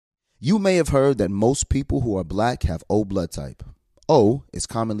You may have heard that most people who are black have O blood type. O is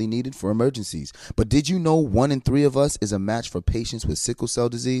commonly needed for emergencies, but did you know 1 in 3 of us is a match for patients with sickle cell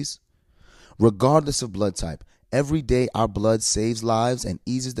disease? Regardless of blood type, every day our blood saves lives and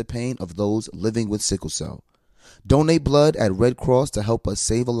eases the pain of those living with sickle cell. Donate blood at Red Cross to help us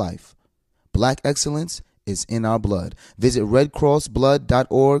save a life. Black excellence is in our blood. Visit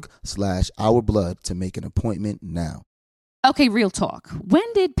redcrossblood.org/ourblood to make an appointment now. Okay, real talk. When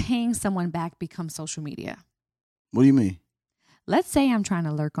did paying someone back become social media? What do you mean? Let's say I'm trying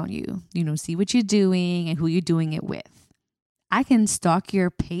to lurk on you, see what you're doing and who you're doing it with. I can stalk your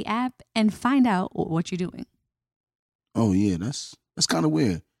pay app and find out what you're doing. Oh, yeah, that's kind of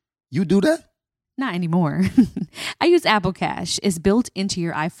weird. You do that? Not anymore. I use Apple Cash. It's built into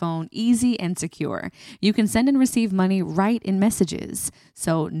your iPhone, easy and secure. You can send and receive money right in messages,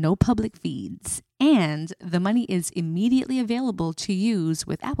 so no public feeds. And the money is immediately available to use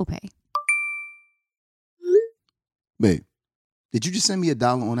with Apple Pay. Babe, did you just send me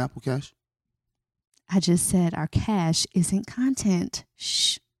 $1 on Apple Cash? I just said our cash isn't content.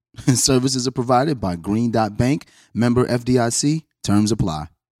 Shh. Services are provided by Green Dot Bank, member FDIC. Terms apply.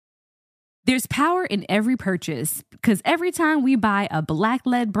 There's power in every purchase because every time we buy a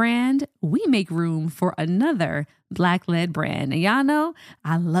Black-led brand, we make room for another Black-led brand. And y'all know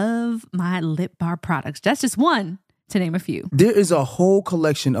I love my Lip Bar products. That's just one to name a few. There is a whole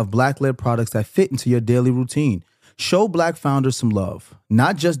collection of Black-led products that fit into your daily routine. Show Black founders some love,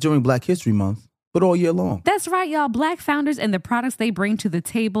 not just during Black History Month, but all year long. That's right, y'all. Black founders and the products they bring to the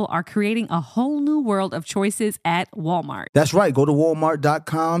table are creating a whole new world of choices at Walmart. That's right. Go to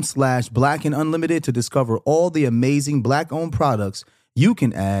walmart.com/blackandunlimited to discover all the amazing Black-owned products you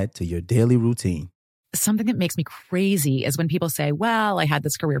can add to your daily routine. Something that makes me crazy is when people say, well, I had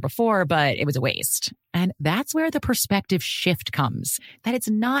this career before, but it was a waste. And that's where the perspective shift comes, that it's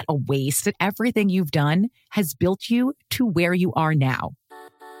not a waste, that everything you've done has built you to where you are now.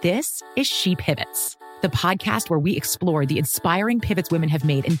 This is She Pivots, the podcast where we explore the inspiring pivots women have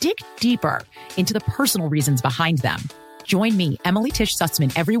made and dig deeper into the personal reasons behind them. Join me, Emily Tish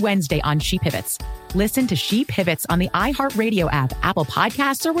Sussman, every Wednesday on She Pivots. Listen to She Pivots on the iHeartRadio app, Apple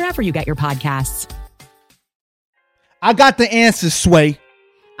Podcasts, or wherever you get your podcasts. I got the answers, Sway.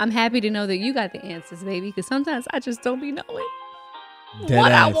 I'm happy to know that you got the answers, baby, because sometimes I just don't be knowing Dead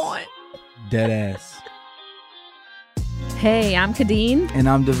I ass. want. Dead ass. Hey, I'm Kadeen. And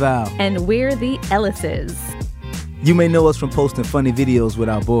I'm DeVal. And we're the Ellises. You may know us from posting funny videos with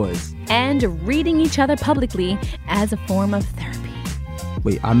our boys. And reading each other publicly as a form of therapy.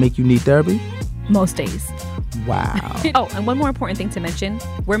 Wait, I make you need therapy? Most days. Wow. Oh, and one more important thing to mention,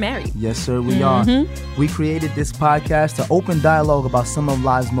 we're married. Yes, sir, we are. We created this podcast to open dialogue about some of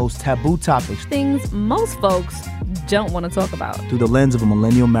life's most taboo topics. Things most folks don't want to talk about. Through the lens of a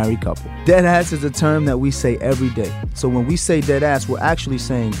millennial married couple. Dead ass is a term that we say every day. So when we say dead ass, we're actually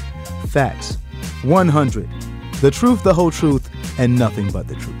saying facts. 100. The truth, the whole truth, and nothing but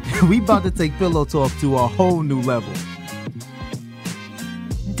the truth. We about to take pillow talk to a whole new level.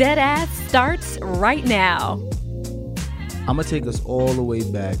 Dead ass starts right now. I'm going to take us all the way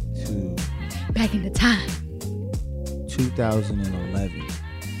back to... Back in the time. 2011.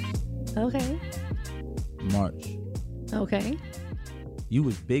 Okay. March. Okay. You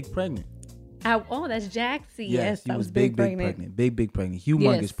was big pregnant. Oh, that's Jaxie. Yes, you I was big pregnant. Big pregnant.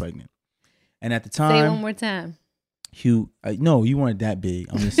 Humongous pregnant. And at the time... Say it one more time. No, you weren't that big.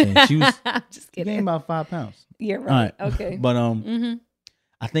 I'm just saying. She was... I'm just kidding. Gained about 5 pounds. You're right. Okay. But I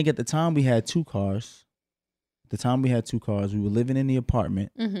think at the time we had 2 cars. We were living in the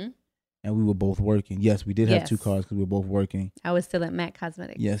apartment, and we were both working. Yes, we did have 2 cars because we were both working. I was still at MAC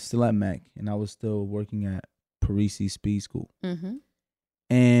Cosmetics. Yes, still at MAC, and I was still working at Parisi Speed School.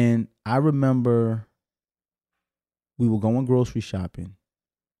 And I remember we were going grocery shopping,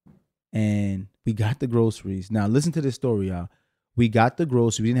 and we got the groceries. Now, listen to this story, y'all. We got the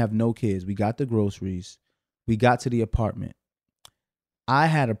groceries. We didn't have no kids. We got the groceries. We got to the apartment. I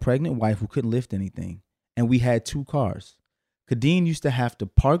had a pregnant wife who couldn't lift anything, and we had 2 cars. Kadeen used to have to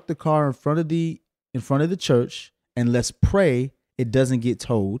park the car in front of the church, and let's pray it doesn't get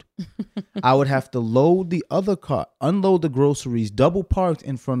towed. I would have to load the other car, unload the groceries, double parked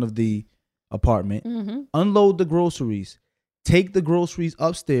in front of the apartment, unload the groceries, take the groceries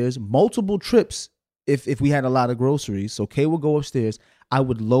upstairs, multiple trips if we had a lot of groceries. So Kay would go upstairs. I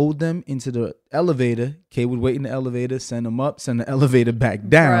would load them into the elevator. Kay would wait in the elevator, send them up, send the elevator back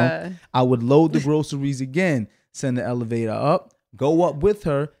down. Bruh. I would load the groceries again, send the elevator up, go up with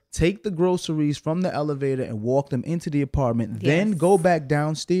her, take the groceries from the elevator and walk them into the apartment, then go back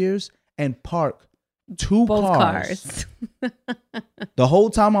downstairs and park Two both cars. cars. The whole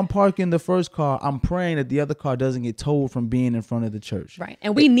time I'm parking the first car, I'm praying that the other car doesn't get towed from being in front of the church. Right.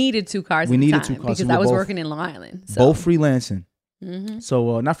 And we needed 2 cars We at the needed time 2 cars, because so I we're was both- working in Long Island. So. Both freelancing. Mm-hmm.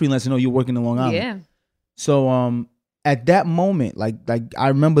 So not freelancing. No, you're working in Long Island. Yeah. So at that moment, like I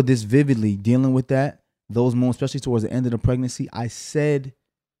remember this vividly, dealing with those moments, especially towards the end of the pregnancy. I said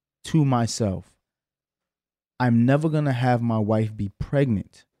to myself, I'm never gonna have my wife be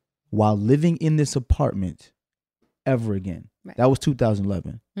pregnant while living in this apartment ever again. Right. That was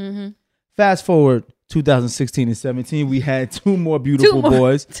 2011. Mm-hmm. Fast forward 2016 and 17, we had 2 more beautiful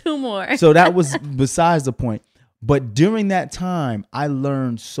boys. 2 more. So that was besides the point. But during that time, I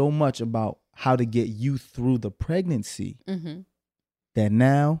learned so much about how to get you through the pregnancy that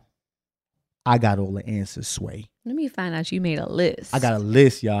now I got all the answers, Sway. Let me find out you made a list. I got a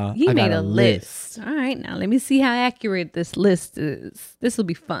list, y'all. You I got made a list. All right, now let me see how accurate this list is. This will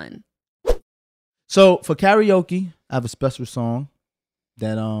be fun. So for karaoke, I have a special song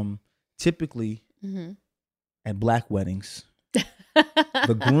that typically at black weddings,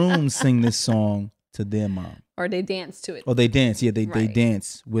 the grooms sing this song to their mom. Or they dance to it. Oh, they dance. Yeah, they Right.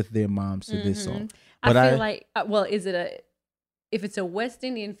 dance with their moms to this song. I But feel like, well, if it's a West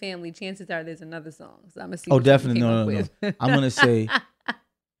Indian family, chances are there's another song. So I'm gonna see. Oh, which one you definitely. came No, up no, no. with. I'm going to say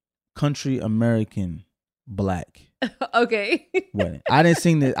country American black Okay. wedding. I didn't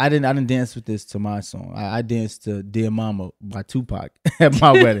sing this. I didn't dance with this to my song. I danced to Dear Mama by Tupac at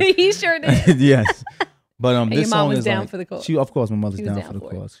my wedding. He sure did. Yes. But And this your mom song was is down like, for the cause. She, of course, my mother's She was down down for the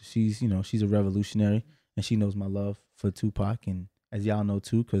for it. cause. She's, she's a revolutionary, and she knows my love for Tupac, and as y'all know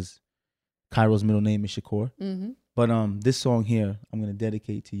too, because Cairo's middle name is Shakur. Mm-hmm. But this song here, I'm gonna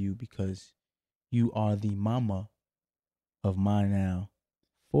dedicate to you because you are the mama of my now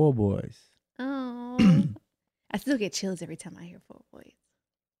 4 boys. Oh, I still get chills every time I hear 4 boys.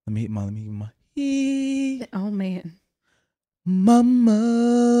 Let me hit my. Oh man. Mama,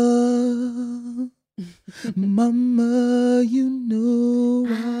 mama, you know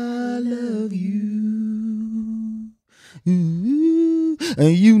I love you. Ooh,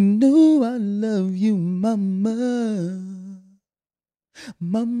 and you know I love you, mama.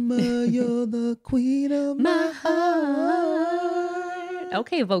 Mama, you're the queen of my heart.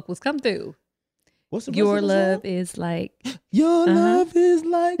 Okay, vocals come through. What's the Your song? love is like. Your love is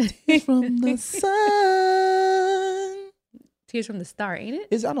like tears from the sun. Tears from the Star, ain't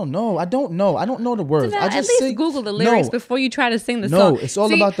it? I don't know. I don't know the words. I At just least sing. Google the lyrics No. before you try to sing the No, song. it's all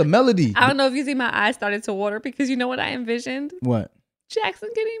See, about the melody. I don't know if you see my eyes started to water because you know what I envisioned? What? Jackson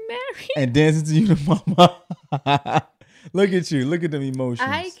getting married. And dancing to you to mama. Look at you. Look at them emotions.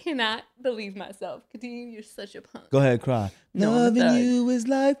 I cannot believe myself. Continue, you're such a punk. Go ahead, cry. No, I'm a Loving thug. you is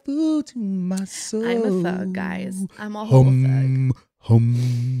like food to my soul. I'm a thug, guys. I'm a whole thug. Hum.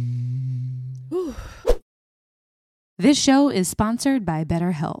 This show is sponsored by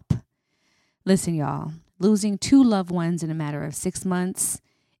BetterHelp. Listen, y'all, losing 2 loved ones in a matter of 6 months,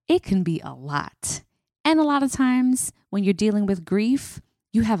 it can be a lot. And a lot of times when you're dealing with grief,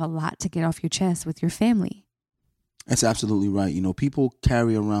 you have a lot to get off your chest with your family. That's absolutely right. People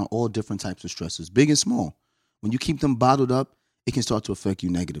carry around all different types of stresses, big and small. When you keep them bottled up, it can start to affect you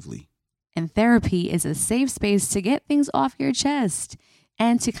negatively. And therapy is a safe space to get things off your chest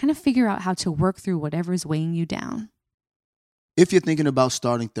and to kind of figure out how to work through whatever's weighing you down. If you're thinking about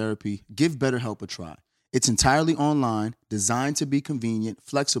starting therapy, give BetterHelp a try. It's entirely online, designed to be convenient,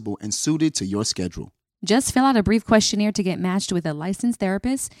 flexible, and suited to your schedule. Just fill out a brief questionnaire to get matched with a licensed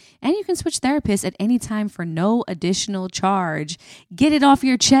therapist, and you can switch therapists at any time for no additional charge. Get it off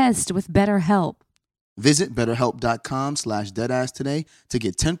your chest with BetterHelp. Visit BetterHelp.com/deadass today to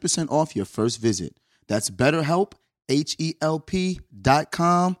get 10% off your first visit. That's BetterHelp,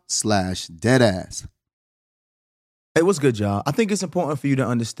 HELP.com/deadass. Hey, what's good, y'all? I think it's important for you to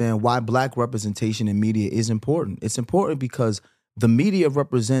understand why black representation in media is important. It's important because the media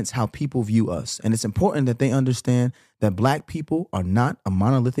represents how people view us. And it's important that they understand that black people are not a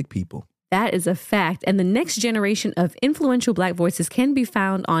monolithic people. That is a fact. And the next generation of influential Black voices can be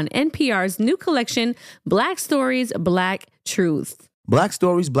found on NPR's new collection, Black Stories, Black Truth. Black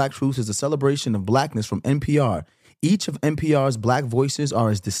Stories, Black Truths is a celebration of blackness from NPR. Each of NPR's black voices are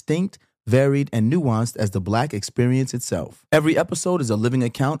as distinct, varied, and nuanced as the black experience itself. Every episode is a living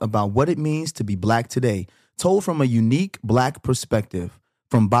account about what it means to be black today, told from a unique black perspective.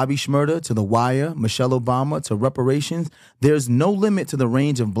 From Bobby Shmurda to The Wire, Michelle Obama to reparations, there's no limit to the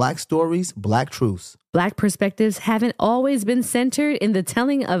range of black stories, black truths. Black perspectives haven't always been centered in the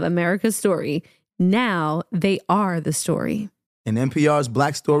telling of America's story. Now they are the story. In NPR's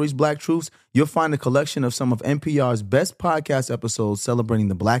Black Stories, Black Truths, you'll find a collection of some of NPR's best podcast episodes celebrating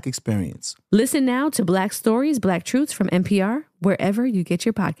the Black experience. Listen now to Black Stories, Black Truths from NPR, wherever you get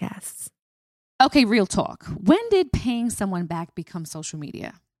your podcasts. Okay, real talk. When did paying someone back become social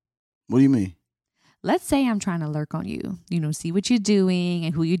media? What do you mean? Let's say I'm trying to lurk on you, see what you're doing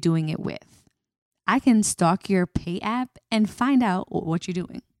and who you're doing it with. I can stalk your pay app and find out what you're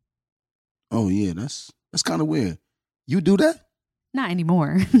doing. Oh, yeah, that's kind of weird. You do that? Not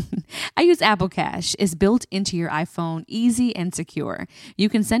anymore. I use Apple Cash. It's built into your iPhone, easy and secure. You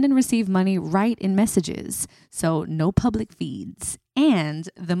can send and receive money right in messages, so no public feeds. And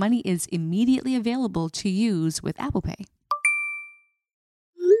the money is immediately available to use with Apple Pay.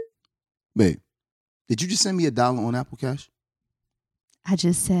 Babe, did you just send me $1 on Apple Cash? I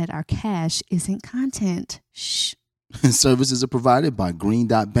just said our cash isn't content. Shh. Services are provided by Green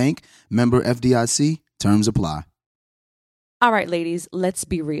Dot Bank, member FDIC. Terms apply. All right, ladies, let's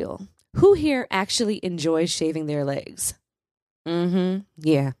be real. Who here actually enjoys shaving their legs?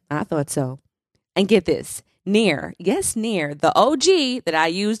 Yeah, I thought so. And get this, Nair, yes, Nair, the OG that I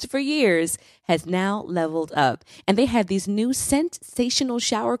used for years, has now leveled up. And they have these new sensational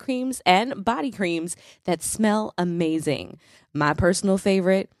shower creams and body creams that smell amazing. My personal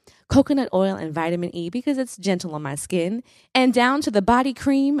favorite, coconut oil and vitamin E because it's gentle on my skin, and down to the body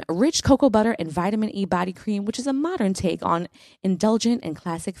cream, rich cocoa butter and vitamin E body cream, which is a modern take on indulgent and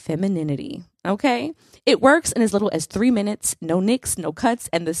classic femininity. Okay? It works in as little as 3 minutes, no nicks, no cuts,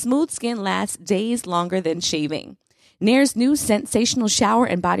 and the smooth skin lasts days longer than shaving. Nair's new sensational shower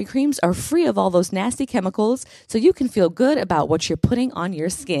and body creams are free of all those nasty chemicals, so you can feel good about what you're putting on your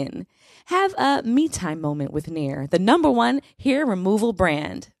skin. Have a me time moment with Nair, the #1 hair removal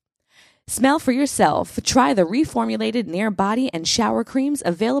brand. Smell for yourself. Try the reformulated Nair body and shower creams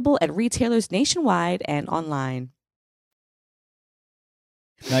available at retailers nationwide and online.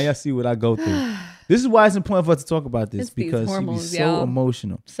 Now y'all see what I go through. This is why it's important for us to talk about this It's these because hormones, she's so y'all.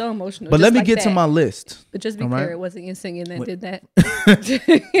 emotional. So emotional. But just let me like get to that. my list. But just be all clear, right? it wasn't you singing that Wait. did that.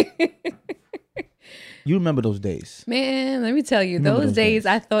 You remember those days? Man, let me tell you, Remember those those days days.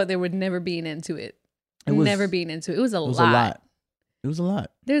 I thought there would never be an end to it. It was- Never be an end to it. It was a It was lot. a lot. It was a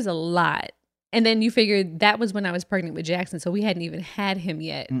lot. There's a lot. And then you figured that was when I was pregnant with Jackson, so we hadn't even had him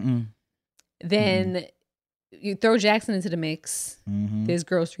yet. Mm-mm. Then you throw Jackson into the mix. Mm-hmm. There's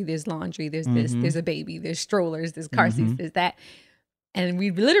grocery, there's laundry, there's this, Mhm. there's a baby, there's strollers, there's car seats, Mhm. there's that. And we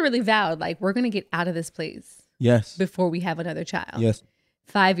literally vowed, like, we're going to get out of this place Yes. before we have another child. Yes.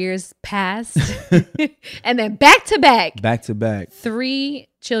 5 years passed. And then back to back, Back to back. 3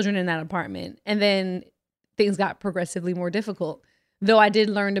 children in that apartment. And then things got progressively more difficult. Though I did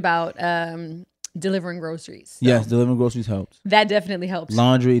learn about delivering groceries. So Yes, delivering groceries helps. that definitely helps.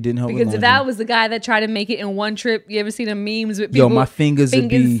 Laundry didn't help. Because with if laundry. that was the guy that tried to make it in one trip, you ever seen the memes with people? Yo, my fingers would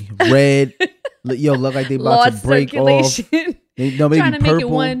be red. Yo, look like they about lost to break off. circulation. They Trying be to make it purple.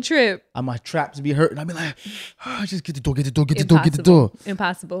 one trip. My traps be hurting. I'd be like, just get the door, get the door, get the Impossible. door, get the door.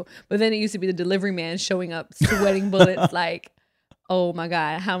 Impossible. But then it used to be the delivery man showing up, sweating bullets. Like, oh my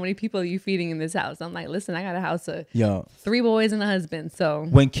God, how many people are you feeding in this house? I'm like, listen, I got a house of Yo, 3 boys and a husband. So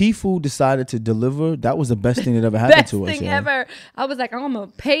when Kifu decided to deliver, that was the best thing that ever happened best to us. thing yo. ever. I was like, I'm gonna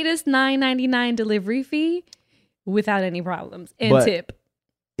pay this $9.99 delivery fee without any problems and But- tip.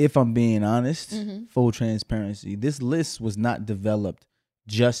 If I'm being honest, Mhm. full transparency, this list was not developed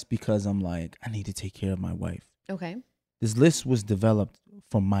just because I'm like, I need to take care of my wife. Okay. This list was developed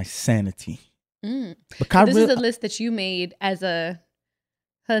for my sanity. Mm. Because This is a list that you made as a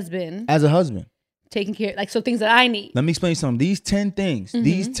husband, as a husband, taking care, like, so things that I need. let me explain something. These 10 things,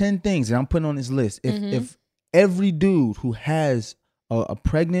 these Mhm. 10 things that I'm putting on this list, Mhm. if every dude who has a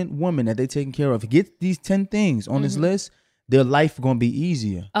pregnant woman that they're taking care of gets these 10 things on this Mhm. list, their life going to be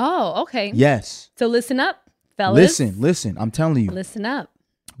easier. Oh, okay. Yes. So listen up, fellas. Listen. I'm telling you. Listen up.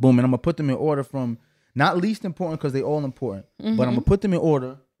 Boom. And I'm going to put them in order from not least important because they all important, but I'm Mhm. going to put them in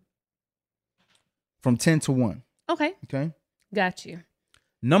order from 10 to 1. Okay. Okay. Got you.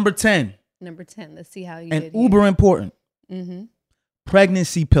 Number 10, Number 10. Let's see how you and did. uber important, Mm-hmm.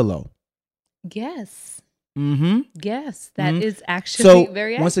 pregnancy pillow. Yes. Mm-hmm. Yes. That Mhm. is actually So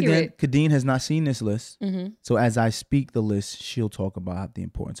very once again, accurate. Kadeen has not seen this list. Mm-hmm. So as I speak the list, she'll talk about the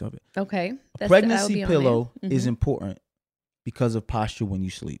importance of it. Okay. A pregnancy pillow is important because of posture when you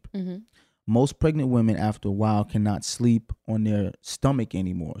sleep. Mm-hmm. Most pregnant women after a while cannot sleep on their stomach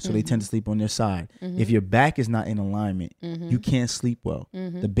anymore. So they tend to sleep on their side. If your back is not in alignment, you can't sleep well.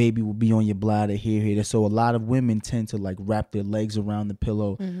 The baby will be on your bladder here. So a lot of women tend to like wrap their legs around the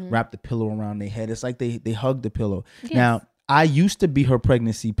pillow, wrap the pillow around their head. It's like they hug the pillow. Yes. Now, I used to be her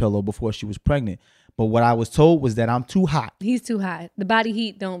pregnancy pillow before she was pregnant. But what I was told was that I'm too hot. He's too hot. The body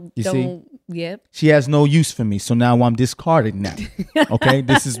heat don't. Yep. She has no use for me. So now I'm discarded now. Okay?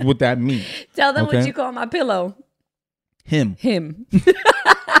 This is what that means. Tell them Okay? what you call my pillow. Him. Him.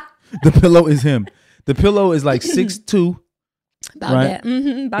 The pillow is him. The pillow is like 6'2". About Right? that.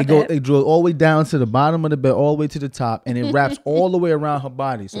 Mm-hmm, about It goes all the way down to the bottom of the bed, all the way to the top, and it wraps all the way around her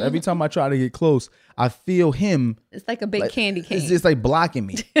body. So every time I try to get close, I feel him. It's like a big candy cane. It's just like blocking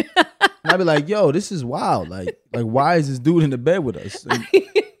me. And I'd be like, yo, this is wild. Like why is this dude in the bed with us?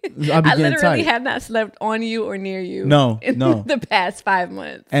 Like, I literally have not slept on you or near you. No. The past 5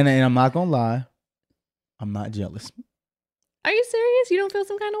 months. And I'm not gonna lie, I'm not jealous. Are you serious? You don't feel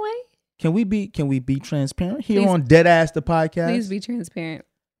some kind of way? Can we be transparent here Please. on Deadass the podcast? Please be transparent.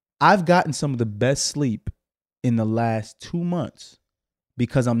 I've gotten some of the best sleep in the last 2 months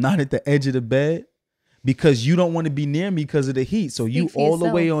because I'm not at the edge of the bed, because you don't want to be near me because of the heat. So you all the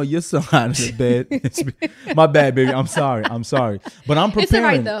way on your side of the bed. My bad, baby. I'm sorry. But I'm preparing. It's all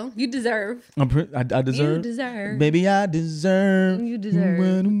right, though. You deserve. I deserve. You deserve. Baby, I deserve. You deserve.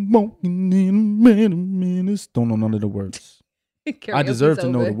 When I'm walking in a minute. Don't know none of the words. I deserve to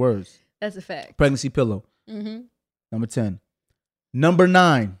know the words. That's a fact. Pregnancy pillow. Mm-hmm. Number 10. Number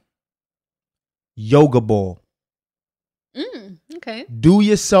 9. Yoga ball. Okay. Do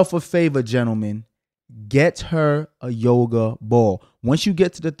yourself a favor, gentlemen. Get her a yoga ball. Once you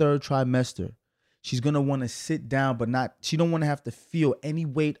get to the 3rd trimester, she's going to want to sit down, but she don't want to have to feel any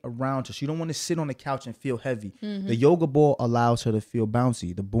weight around her. She don't want to sit on the couch and feel heavy. Mm-hmm. The yoga ball allows her to feel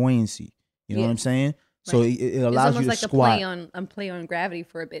bouncy, the buoyancy. You know what I'm saying? So it allows you to squat. It's almost like a play on gravity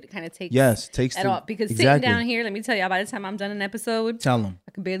for a bit. It kind of takes that off. Because sitting down here, let me tell you, by the time I'm done an episode, tell them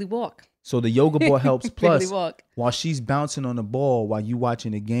I can barely walk. So the yoga ball helps. Plus, barely walk. While she's bouncing on the ball, while you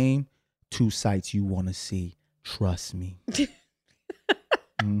watching the game, 2 sights you want to see. Trust me.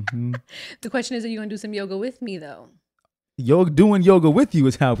 Mm-hmm. The question is, are you going to do some yoga with me, though? Doing yoga with you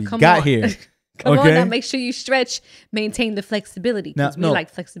is how we got here. Come on now, make sure you stretch, maintain the flexibility, because we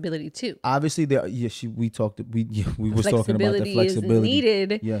like flexibility too. Obviously, we was talking about the flexibility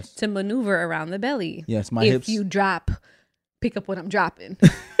is needed to maneuver around the belly. Yes, my hips. If you pick up what I'm dropping.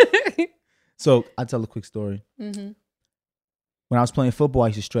 So I tell a quick story. Mm-hmm. When I was playing football, I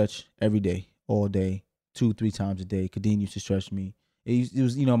used to stretch every day, all day, 2-3 times a day. Kadeen used to stretch me. It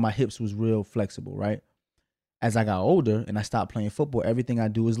was, my hips was real flexible, right? As I got older and I stopped playing football, everything I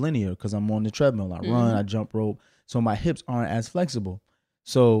do is linear because I'm on the treadmill. I run, I jump rope. So my hips aren't as flexible.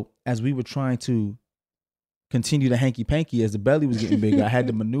 So as we were trying to continue the hanky-panky, as the belly was getting bigger, I had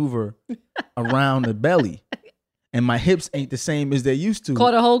to maneuver around the belly. And my hips ain't the same as they used to.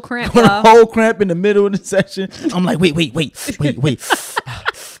 Caught a whole cramp. Caught a whole cramp in the middle of the session. I'm like, wait.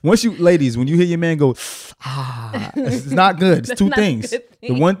 Once ladies, when you hear your man go, it's not good. It's 2 things.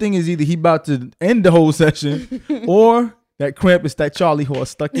 The one thing is either he about to end the whole session, or that cramp is that Charlie horse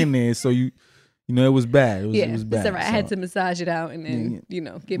stuck in there. So it was bad. It was bad. It's all right. I had to massage it out and then,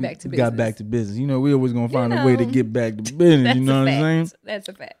 get back to business. Got back to business. We always gonna find a way to get back to business. You know what I'm saying? That's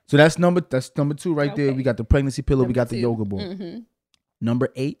a fact. So that's number 2 right there. We got the pregnancy pillow. We got the yoga ball. Mm-hmm. Number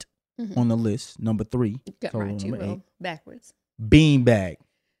 8 on the list. Number 3. Got right, you will. Backwards. Beanbag.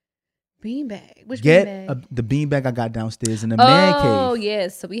 Beanbag. Which Get beanbag? The beanbag I got downstairs in the man cave. Oh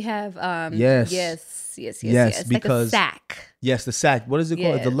yes, so we have yes, because like a sack. Yes, the sack. What is it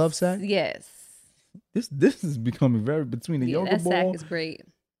called? The love sack. Yes. This is becoming very between the yoga ball. That sack is great.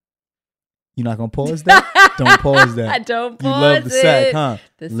 You're not gonna pause that? Don't pause that. I don't pause it. You love the sack, huh?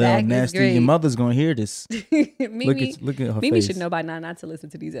 The Little sack nasty. is great. Your mother's gonna hear this. Mimi, look at her Mimi face. should know by now not to listen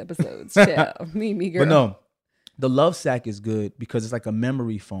to these episodes. Mimi, girl. But no, the love sack is good because it's like a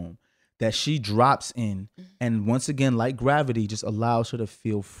memory foam that she drops in, and once again, like gravity, just allows her to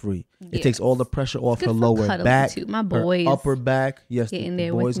feel free. It takes all the pressure off her lower back, too. My boys, her upper back. Yes,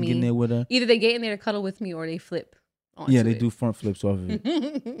 the boys getting there with her. Either they get in there to cuddle with me, or they flip. Yeah, they do front flips off of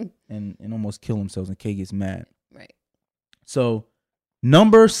it, and almost kill themselves. And Kay gets mad. Right. So,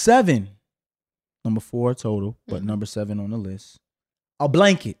 number 7, number 4 total, but number 7 on the list, a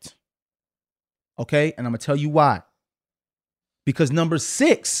blanket. Okay, and I'm gonna tell you why. Because number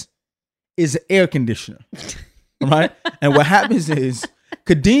 6 is an air conditioner, right? And what happens is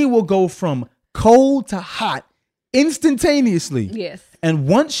Kadeen will go from cold to hot instantaneously. Yes. And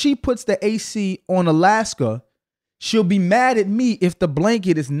once she puts the AC on Alaska, she'll be mad at me if the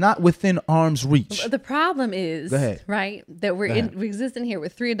blanket is not within arm's reach. The problem is, right, that we're existing here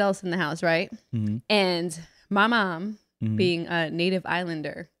with 3 adults in the house, right? Mm-hmm. And my mom, being a native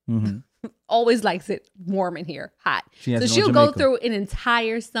islander, always likes it warm in here, hot. So she'll go through an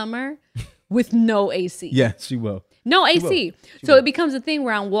entire summer with no AC. Yeah, she will. No, She AC. She So will. it becomes a thing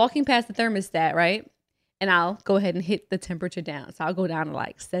where I'm walking past the thermostat, right? And I'll go ahead and hit the temperature down. So I'll go down to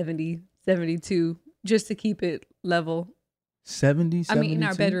like 70, 72 just to keep it level. 70, I mean, in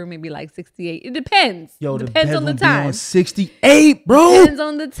our 72? bedroom, maybe like 68. It depends. Yo, the Depends on the bedroom be on time. 68, bro. Depends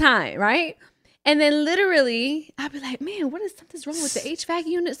on the time, right? And then literally, I'll be like, man, something's wrong with the HVAC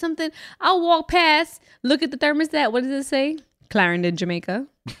unit? Something. I'll walk past, look at the thermostat. What does it say? Clarendon, Jamaica.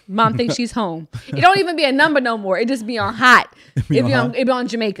 Mom thinks she's home. It don't even be a number no more. It just be on hot. It be on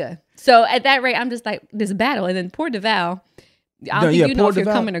Jamaica. So at that rate, I'm just like, there's a battle. And then poor DeVal, I don't think you know if you're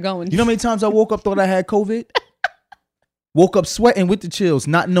coming or going. You know how many times I woke up thought I had COVID? Woke up sweating with the chills,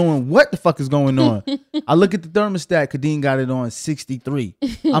 not knowing what the fuck is going on. I look at the thermostat. Kadeen got it on 63.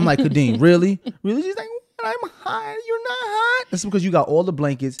 I'm like, Kadeen, really? Really? She's like, I'm hot. You're not hot. That's because you got all the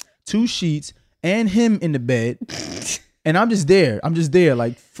blankets, 2 sheets, and him in the bed. And I'm just there.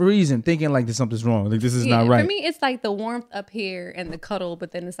 Like freezing, thinking like something's wrong. Like this is not right. For me, it's like the warmth up here and the cuddle,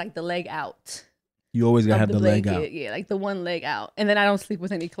 but then it's like the leg out. You always gotta of have the leg blanket. out. Yeah, like the one leg out. And then I don't sleep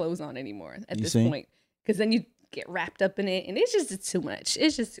with any clothes on anymore at this point. Because then you get wrapped up in it and it's too much.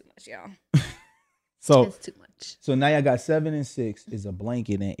 It's just too much, y'all. So It's too much. So now I got 7 and 6 is a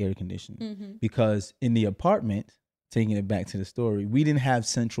blanket and air conditioning. Mm-hmm. Because in the apartment, taking it back to the story, we didn't have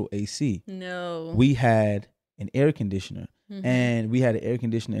central AC. No. We had an air conditioner. Mhm. And we had an air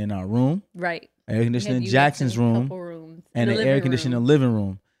conditioner in our room, Right. air conditioner in Had Jackson's units in a room, couple rooms, and in an the air living conditioner in room. the living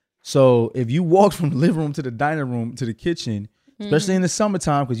room. So if you walked from the living room to the dining room to the kitchen, especially in the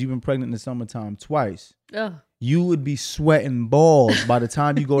summertime, because you've been pregnant in the summertime twice, Ugh. you would be sweating balls by the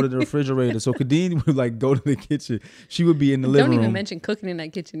time you go to the refrigerator. So Kadeen would like go to the kitchen. She would be in the living Don't room. even mention cooking in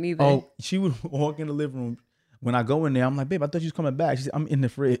that kitchen either. Oh, she would walk in the living room. When I go in there, I'm like, babe, I thought you was coming back. She said, I'm in the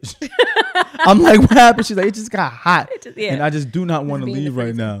fridge. I'm like, what happened? She's like, it just got hot. yeah. And I just do not want to be in the leave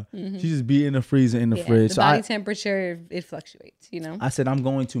right freezer. now. She just be in the freezer in the fridge. The So body temperature, it fluctuates, you know? I said, I'm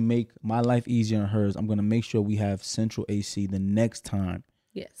going to make my life easier than hers. I'm going to make sure we have central AC the next time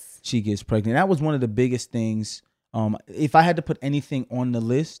Yes. she gets pregnant. That was one of the biggest things. If I had to put anything on the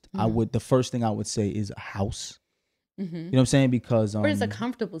list, the first thing I would say is a house. Mm-hmm. You know what I'm saying? Because Or it's a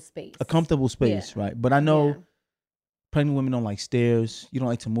comfortable space. a comfortable space, Yeah. right? But I know Yeah. pregnant women don't like stairs. You don't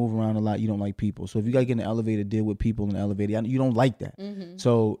like to move around a lot. You don't like people. So if you got to get in the elevator, deal with people in the elevator. You don't like that. Mm-hmm.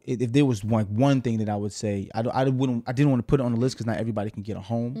 So if there was like one thing that I would say, I didn't want to put it on the list because not everybody can get a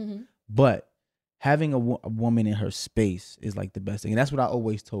home. Mm-hmm. But having a woman in her space is like the best thing. And that's what I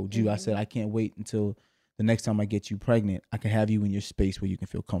always told you. I said, I can't wait until the next time I get you pregnant. I can have you in your space where you can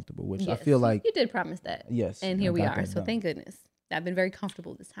feel comfortable, which I feel like. You did promise that. Yes. And here I we got are. that So done. thank goodness. I've been very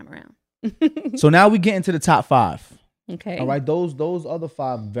comfortable this time around. So now we get into the top 5. Okay. All right, those other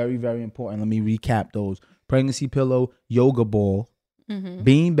 5 very, very important. Let me recap those: pregnancy pillow, yoga ball, Mm-hmm.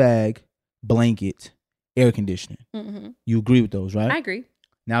 bean bag, blanket, air conditioning. Mm-hmm. You agree with those, right? I agree.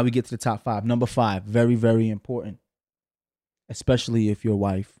 Now we get to the top 5. Number 5, very, very important, especially if your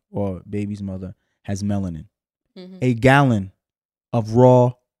wife or baby's mother has melanin. Mm-hmm. A gallon of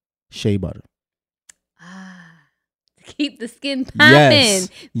raw shea butter. To keep the skin popping.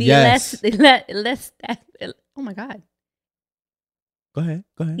 Yes. Yes. Less. Oh my God. Go ahead.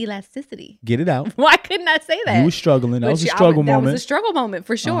 Elasticity. Get it out. Why couldn't I say that? You were struggling. That was a Which struggle That moment. was a struggle moment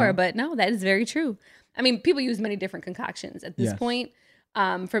for sure. Uh-huh. But no, that is very true. I mean, people use many different concoctions at this Yes. point.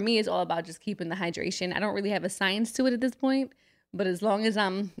 For me, it's all about just keeping the hydration. I don't really have a science to it at this point. But as long as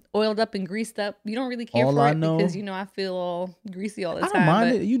I'm oiled up and greased up, you don't really care All for I it know- because, I feel all greasy all the I time. don't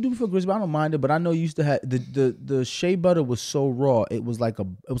mind but it. You do feel greasy, but I don't mind it. But I know you used to have the shea butter was so raw. It was like a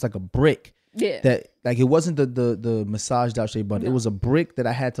brick. Yeah. That like it wasn't the massaged out shea butter. It No. was a brick that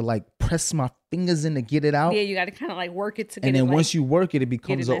I had to like press my fingers in to get it out. Yeah, you got to kind of like work it to get And it then like, once you work it, it get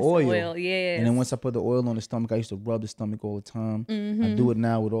becomes it an nice and oil. Yeah. And then once I put the oil on the stomach, I used to rub the stomach all the time. I do it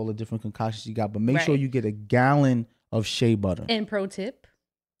now with all the different concoctions you got. But make sure Right. you get a gallon of shea butter. And pro tip,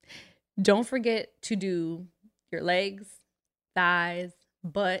 don't forget to do your legs, thighs,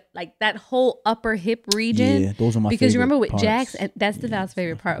 butt, like that whole upper hip region. Yeah, those are my because you favorite remember with parts. Jackson, that's the Yeah, Val's that's my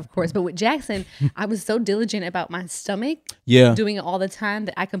favorite part, of course. But with Jackson, I was so diligent about my stomach, Yeah. doing it all the time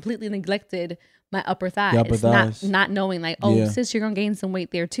that I completely neglected my upper thighs. upper thighs. Not knowing like, oh, Yeah. sis, you're gonna gain some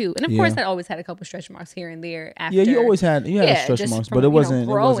weight there too. And of Yeah. course, I always had a couple stretch marks here and there after. Yeah, you always had stretch just marks, from, but it wasn't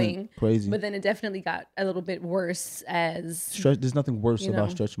growing. crazy. But then it definitely got a little bit worse as There's nothing worse you about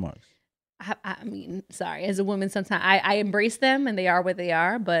know. stretch marks. I mean, sorry, as a woman, sometimes I embrace them and they are what they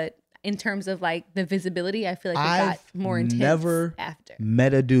are. But in terms of like the visibility, I feel like it got I've more intense never after.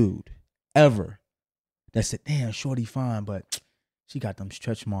 met a dude ever that said, "Damn, shorty fine, but she got them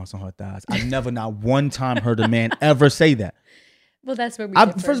stretch marks on her thighs." I've never, not one time, heard a man ever say that. Well, that's where we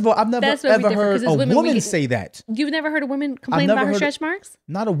differ. First of all, I've never ever heard a woman say that. You've never heard a woman complain about her stretch marks?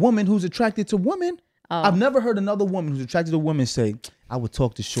 Not a woman who's attracted to women. Oh. I've never heard another woman who's attracted to women say, I would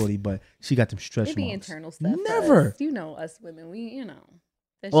talk to Shorty, but she got them stretch marks. It'd be internal stuff. Never. You know us women,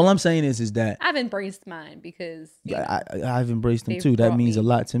 All I'm saying is that I've embraced mine because I've embraced them too. That means a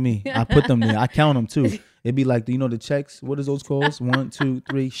lot to me. I put them there. I count them too. It'd be like, the checks. What is those called? 1, 2,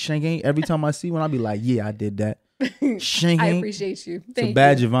 3. Shanking. Every time I see one, I'll be like, yeah, I did that. Shanking. I appreciate you. It's a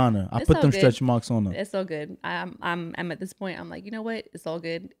badge of honor. I put them stretch marks on them. It's all good. I'm at this point. I'm like, you know what? It's all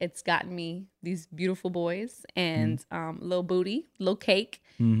good. It's gotten me these beautiful boys and little booty, little cake,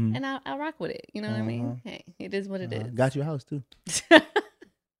 and I'll rock with it. You know what I mean? Hey, it is what it is. Got your house too.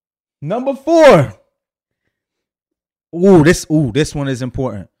 Number 4. This one is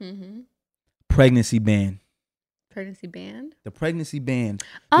important. Pregnancy band. Pregnancy band? The pregnancy band.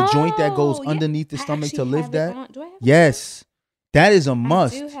 The joint that goes underneath the stomach to lift that. Do I have yes. That is a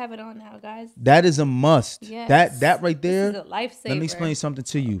must. I do have it on now, guys. That is a must. Yes. That right there. This is a lifesaver. Let me explain something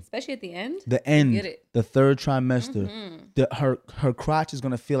to you. Especially at the end. The end. Get it. The third trimester. Her crotch is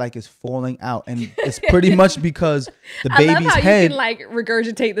gonna feel like it's falling out, and it's pretty much because the baby's I love how head. You can like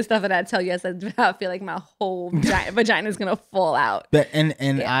regurgitate the stuff that I tell you. I feel like my whole vagina is gonna fall out.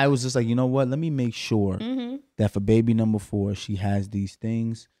 I was just like, you know what? Let me make sure that for baby number 4, she has these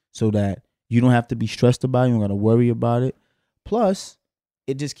things so that you don't have to be stressed about it. You don't gotta worry about it. Plus,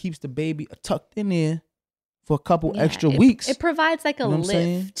 it just keeps the baby tucked in there for a couple extra weeks. It provides like a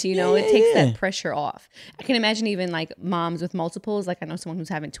lift, it takes that pressure off. I can imagine even like moms with multiples, like I know someone who's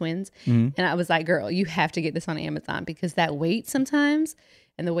having twins, and I was like, girl, you have to get this on Amazon because that weight sometimes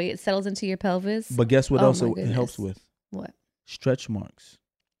and the way it settles into your pelvis. But guess what else it helps with? What? Stretch marks.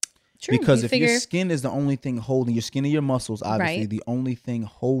 True. Because if your skin is the only thing holding, your skin and your muscles, obviously, the only thing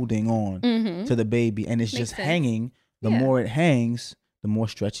holding on to the baby, and it's just hanging, the more it hangs, the more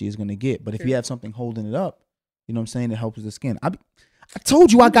stretchy it's going to get. But if you have something holding it up, you know what I'm saying, it helps with the skin. I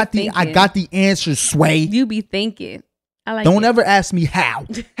told you I got the answers, Sway. You be thinking. I like Don't ever ask me how.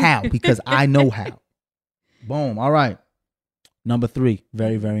 How? Because I know how. Boom. All right. Number 3,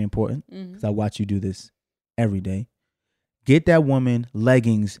 very, very important, because I watch you do this every day. Get that woman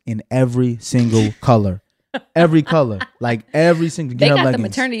leggings in every single color. Every color. Like every single. They got leggings. the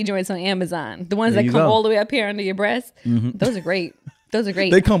maternity joints on Amazon. The ones that come all the way up here under your breast. Those are great. Those are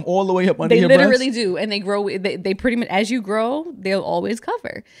great. They come all the way up under your breast? They literally do. And they grow. They pretty much, as you grow, they'll always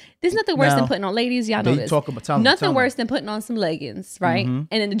cover. There's nothing worse than putting on, ladies, y'all know this. Nothing worse than putting on some leggings, right? And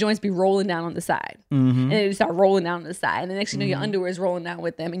then the joints be rolling down on the side. And then they start rolling down on the side. And the next thing you know, your underwear is rolling down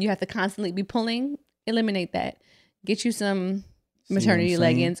with them. And you have to constantly be pulling. Eliminate that. Get you some maternity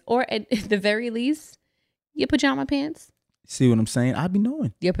leggings. Or at the very least, your pajama pants. See what I'm saying? I be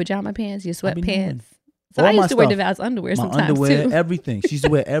knowing. Your pajama pants, your sweatpants. So I used to wear DeVal's underwear sometimes underwear, too. Everything. She used to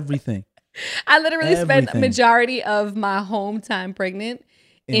wear everything. I literally spent a majority of my home time pregnant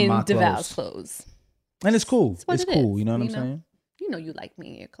in DeVal's clothes. And it's cool. It's cool. You know what I'm saying? You know you like me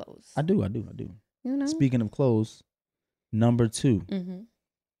in your clothes. I do. You know? Speaking of clothes, number 2,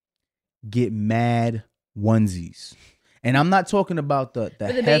 get mad onesies. And I'm not talking about the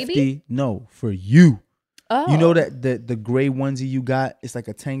hefty. Baby? No, for you. Oh. You know that the gray onesie you got, it's like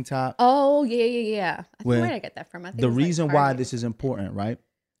a tank top. Oh, yeah. Where did I get that from? I think the reason why this is important, right?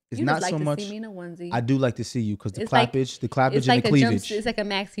 It's you not like so to much. See me in a onesie. I do like to see you because the it's clappage, like and the cleavage. It's like a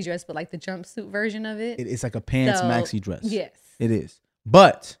maxi dress, but like the jumpsuit version of it. It's like a pants maxi dress. Yes, it is.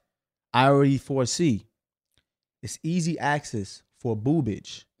 But I already foresee it's easy access for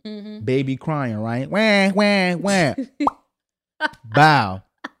boobage. Baby crying, right? Wah. Bow.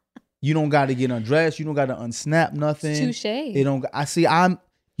 You don't got to get undressed. You don't got to unsnap nothing. Touche. It don't.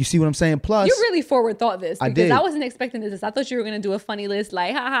 You see what I'm saying? Plus, you really forward thought this because I wasn't expecting this. I thought you were gonna do a funny list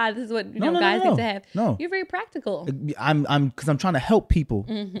like, haha, this is what guys need to have. No, you're very practical. I'm trying to help people.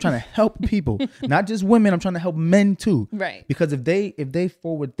 I'm trying to help people, not just women. I'm trying to help men too. Right. Because if they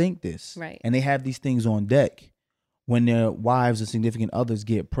forward think this, right, and they have these things on deck, when their wives or significant others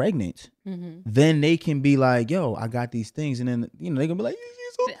get pregnant, then they can be like, yo, I got these things, and then they're gonna be like,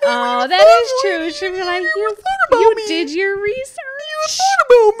 oh, that is true. She'll be like, you did your research. You thought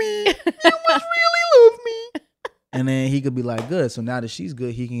about me. You must really love me. And then he could be like, good. So now that she's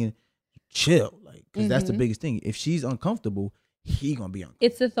good, he can chill. Like, because that's the biggest thing. If she's uncomfortable, he gonna be uncomfortable.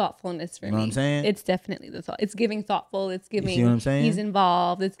 It's the thoughtfulness for me. You know what I'm saying? It's definitely the thought. It's giving thoughtful. It's giving. You see what I'm saying? He's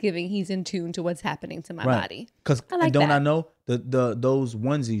involved. It's giving. He's in tune to what's happening to my body. Because I know those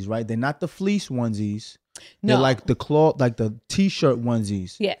onesies, right? They're not the fleece onesies. They're like the cloth, like the t-shirt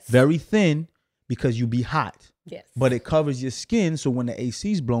onesies. Yes. Very thin because you be hot. Yes. But it covers your skin, so when the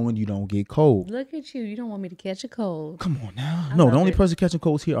AC's blowing, you don't get cold. Look at you. You don't want me to catch a cold. Come on now. I No, the love only it. person catching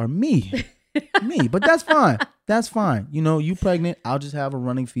colds here are me. Me. But that's fine. That's fine. You know, you pregnant, I'll just have a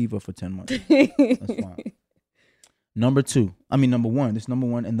running fever for 10 months. That's fine. Number one. This number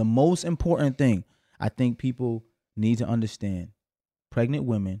one. And the most important thing I think people need to understand, pregnant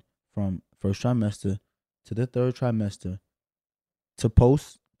women from first trimester to the third trimester to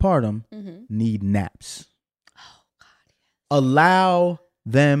postpartum need naps. Oh, God. Allow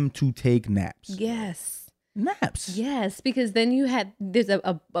them to take naps. Yes. Naps. Yes, because then there's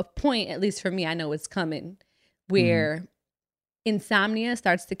a point, at least for me, I know it's coming, where insomnia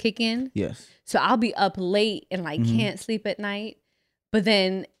starts to kick in. Yes. So I'll be up late and like can't sleep at night. But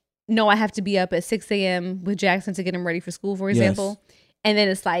then no, I have to be up at 6 a.m. with Jackson to get him ready for school, for example. And then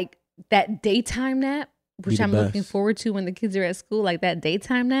it's like that daytime nap, which Be the I'm best. looking forward to when the kids are at school, like that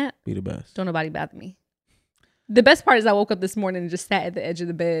daytime nap. Be the best. Don't nobody bother me. The best part is I woke up this morning and just sat at the edge of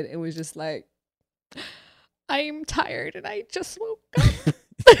the bed and was just like, I'm tired and I just woke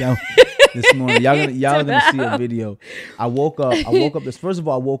up. This morning, y'all gonna see a video. I woke up. First of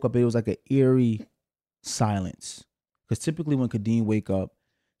all, I woke up. It was like an eerie silence. Because typically when Kadeen wake up,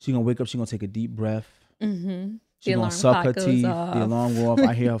 she gonna take a deep breath. Mm-hmm. She gonna suck her teeth. The alarm go off.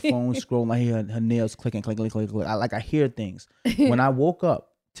 I hear her phone scrolling. I hear her nails clicking, click. I hear things. When I woke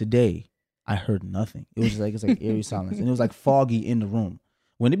up today, I heard nothing. It was like, it's like eerie silence, and it was like foggy in the room.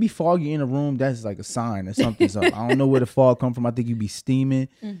 When it be foggy in the room, that's like a sign that something's up. I don't know where the fog come from. I think you be steaming,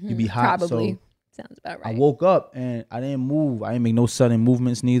 you be hot. Probably. So sounds about right. I woke up and I didn't move. I didn't make no sudden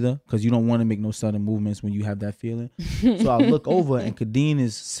movements neither, because you don't want to make no sudden movements when you have that feeling. So I look over and Kadeen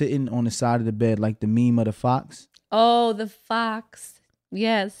is sitting on the side of the bed like the meme of the fox. Oh, the fox.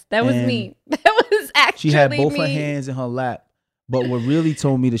 Yes, that was And me. That was actually She had both me. her hands in her lap. But what really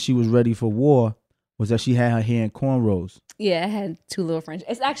told me that she was ready for war was that she had her hair in cornrows. Yeah, I had two little French.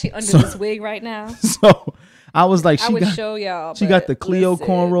 It's actually under this wig right now. So I was like, I would show y'all. she but got the Cleo listen,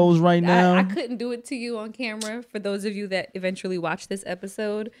 cornrows right now. I couldn't do it to you on camera. For those of you that eventually watch this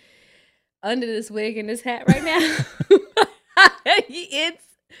episode, under this wig and this hat right now, it's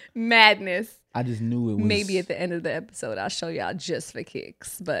madness. I just knew it was. Maybe at the end of the episode, I'll show y'all just for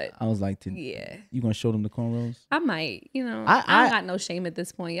kicks. But I was like, yeah, you gonna show them the cornrows? I might. You know, I I got no shame at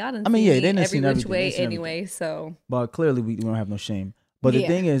this point. Y'all done I mean, seen yeah, me they done every seen which everything. They way seen anyway. So But clearly we don't have no shame. But the Yeah.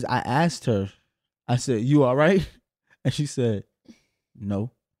 thing is, I asked her, I said, "You all right?" And she said,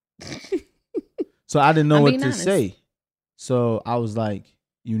 "No." So I didn't know I'm what being to honest. say. So I was like,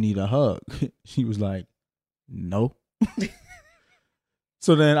 "You need a hug." She was like, "No."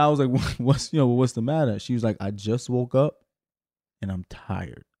 So then I was like, what's the matter? She was like, "I just woke up and I'm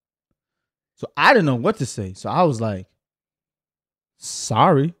tired." So I didn't know what to say. So I was like,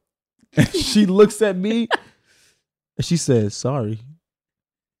 "Sorry." And she looks at me and she says, "Sorry.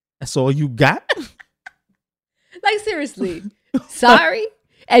 That's all you got?" like seriously, sorry.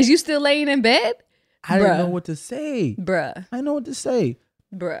 As you still laying in bed, I didn't know Bruh. what to say. bruh, I didn't know what to say.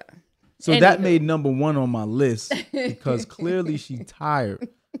 bruh. So that Anywho. made number one on my list because clearly she tired.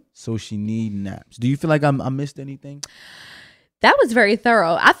 So she need naps. Do you feel like I missed anything? That was very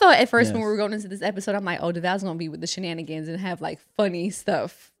thorough. I thought at first when Yes. we were going into this episode, I'm like, oh, DeVal's gonna be with the shenanigans and have like funny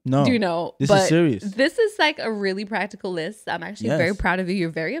stuff. No, you know, this but is serious. This is like a really practical list. I'm actually Yes. very proud of you. You're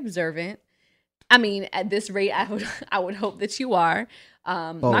very observant. I mean, at this rate, I would hope that you are.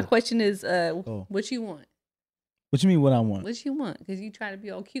 My question is, what you want? What you mean? What I want? What you want? Because you try to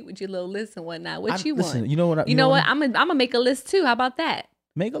be all cute with your little list and whatnot. What I- you listen, want? You know what? You know what? I'm gonna make a list too. How about that?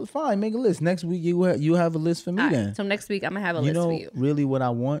 Make a list. Next week you have a list for me All right, then. so next week I'm gonna have a You list know for you. really what I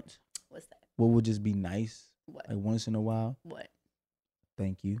want? What's that? What would just be nice? What? Like once in a while. What?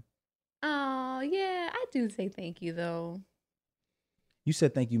 Thank you. Oh yeah, I do say thank you though. You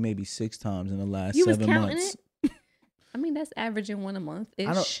said thank you maybe 6 times in the last You was 7 counting months. it? I mean, that's averaging one a month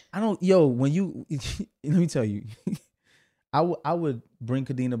ish. I don't. Yo, when you let me tell you, I would bring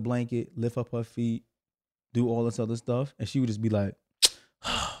Kadeen a blanket, lift up her feet, do all this other stuff, and she would just be like,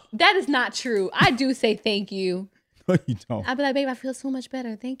 That is not true. I do say thank you. "No, you don't." I'd be like, babe, I feel so much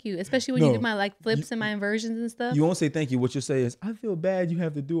better. Thank you. Especially when you No, do my like flips and my inversions and stuff. You won't say thank you. What you'll say is, "I feel bad. You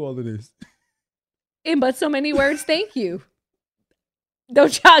have to do all of this." In but so many words, thank you.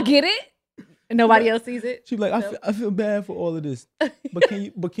 Don't y'all get it? And nobody else sees it. She's like, No. I feel bad for all of this, but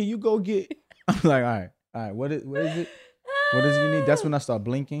can you go get? I'm like, all right. What is it? What is it you need? That's when I start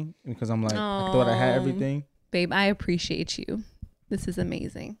blinking because I'm like, I thought I had Aw. everything. Babe, I appreciate you. This is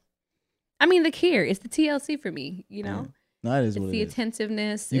amazing. I mean, the care. It's the TLC for me, you know? No, that is It's what the it is.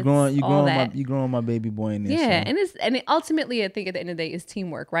 attentiveness. You it's growing all that. my baby boy in there. Yeah, so. and ultimately I think at the end of the day it's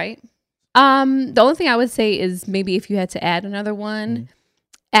teamwork, right? The only thing I would say is maybe if you had to add another one,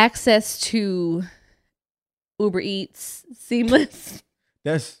 access to Uber Eats, Seamless,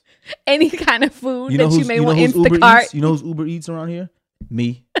 That's any kind of food that you may know want, who's Uber Instacart. Eats? You know who's Uber Eats around here?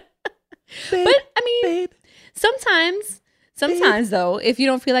 Me. But I mean, sometimes though, if you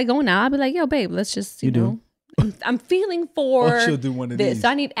don't feel like going out, I'll be like, yo, babe, let's just, you know, I'm feeling for she'll do one of this. these. So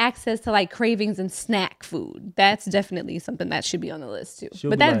I need access to like cravings and snack food. That's definitely something that should be on the list too. She'll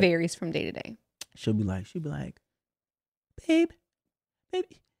But be that like- varies from day to day. She'll be like, babe,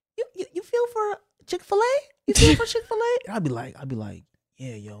 you feel for Chick-fil-A? You feel for Chick-fil-A? And I'll be like,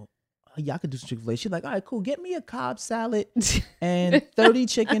 yeah, yo, yeah, I could do some Chick-fil-A. She's like, all right, cool. Get me a Cobb salad and 30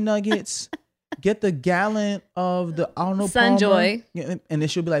 chicken nuggets. Get the gallon of the Arnold Sunjoy. Palmer. Yeah, and then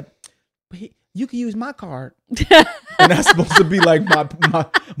she'll be like, but you can use my card. And that's supposed to be like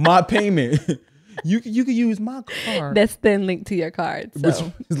my payment. You can use my card. That's then linked to your card. So.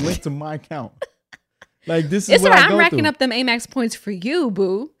 Which is linked to my account. Like this is It's what all right. I go I'm racking through. up them Amex points for you,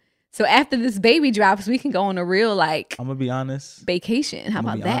 boo. So after this baby drops, we can go on a real like I'm gonna be honest. vacation. How I'm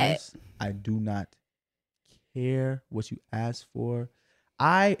gonna about be that? honest, I do not care what you ask for.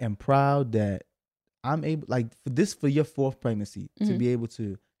 I am proud that I'm able, like, for your fourth pregnancy, to be able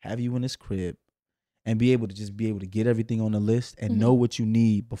to have you in this crib and be able to just be able to get everything on the list and know what you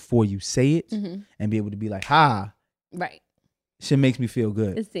need before you say it and be able to be like, Right. shit makes me feel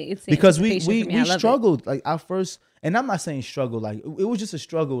good. It's the Because we anticipation for me. I love it. struggled, like our first, and I'm not saying struggle, like it was just a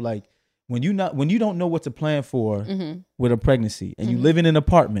struggle, like when you don't know what to plan for with a pregnancy and you live in an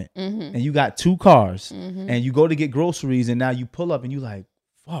apartment and you got 2 cars and you go to get groceries and now you pull up and you like,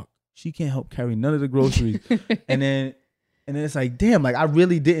 fuck, she can't help carry none of the groceries. and then it's like, damn, like I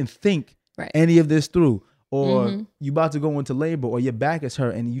really didn't think any of this through. Or you about to go into labor or your back is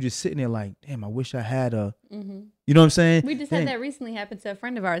hurt and you just sitting there like, damn, I wish I had a, you know what I'm saying? We just had that recently happen to a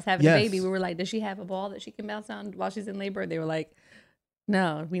friend of ours having a baby. We were like, does she have a ball that she can bounce on while she's in labor? They were like,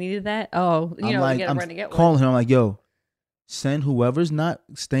 no, we needed that. Oh, you know, like, we gotta I'm run to get calling one. her. I'm like, yo, send whoever's not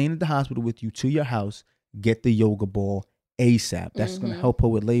staying at the hospital with you to your house, get the yoga ball ASAP. That's going to help her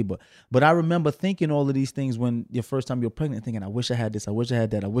with labor. But I remember thinking all of these things when your first time you're pregnant, thinking, I wish I had this. I wish I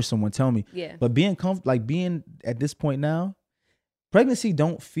had that. I wish someone tell me. Yeah. But being being at this point now, pregnancy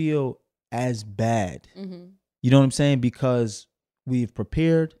don't feel as bad. You know what I'm saying? Because we've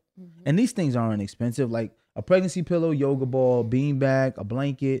prepared and these things aren't expensive. Like a pregnancy pillow, yoga ball, beanbag, a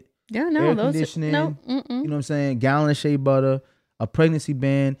blanket, Yeah, no, air those conditioning, no. you know what I'm saying? Gallon of shea butter, a pregnancy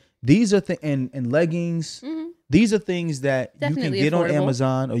band. These are and leggings. These are things that Definitely you can get affordable. on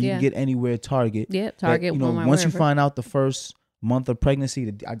Amazon or you can get anywhere, Target. Yep, That, Target, you know, Walmart, once you wherever. find out the first month of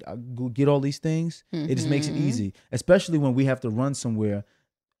pregnancy, I go get all these things. It just makes it easy, especially when we have to run somewhere.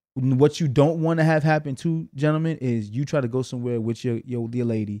 What you don't want to have happen too, gentlemen, is you try to go somewhere with your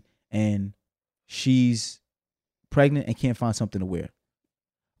lady and she's pregnant and can't find something to wear.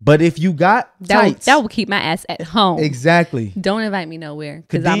 But if you got tights, that will keep my ass at home. exactly. Don't invite me nowhere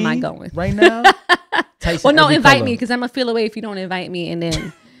because I'm not Kadeem, going. right now. Tights Well, in no, every invite color. me because I'm gonna feel away if you don't invite me, and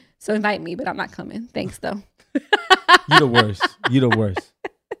then so invite me, but I'm not coming. Thanks though. You the worst. You the worst.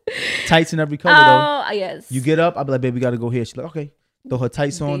 Tights in every color though. Oh yes. You get up, I'll be like, baby, we gotta go here. She's like, okay. Throw her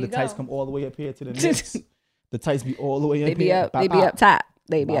tights There on. you The tights go. come all the way up here to the necks. The tights be all the way up They be here. up. They be up top.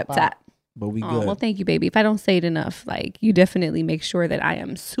 They be Bop, up bop. top. But we Oh, good. well, thank you, baby. If I don't say it enough, like you definitely make sure that I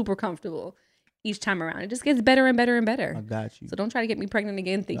am super comfortable each time around. It just gets better and better and better. I got you. So don't try to get me pregnant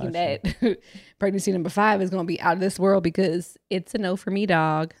again thinking Got that pregnancy number 5 is going to be out of this world because it's a no for me,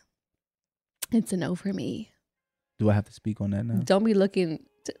 dog. It's a no for me. Do I have to speak on that now? Don't be looking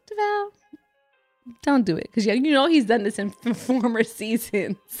to Val. Don't do it because you know he's done this in former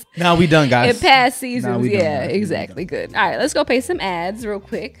seasons. Nah, we done, guys. In past seasons, we done, yeah, guys. We exactly. Good. All right, let's go pay some ads real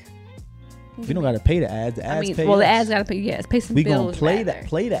quick. We don't gotta pay the ads. The ads I mean, pay well, the us. ads gotta pay. Yes, pay some We bills. gonna play rather. the ads.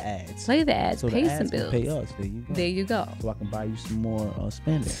 Play the ads. So pay the some ads can bills. pay us. There you go. There you go. So I can buy you some more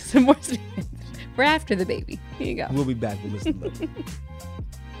spandex. Some more. We're after the baby. Here you go. We'll be back. We'll listen later.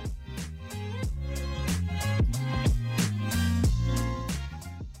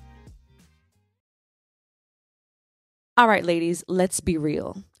 All right, ladies, let's be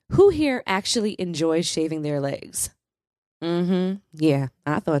real. Who here actually enjoys shaving their legs? Yeah,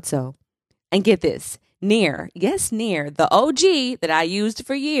 I thought so. And get this, Nair, yes, Nair, the OG that I used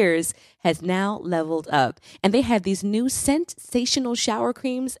for years, has now leveled up. And they have these new sensational shower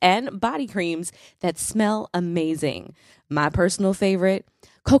creams and body creams that smell amazing. My personal favorite,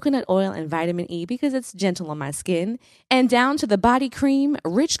 coconut oil and vitamin E because it's gentle on my skin, and down to the body cream,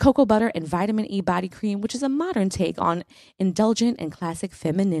 rich cocoa butter and vitamin E body cream, which is a modern take on indulgent and classic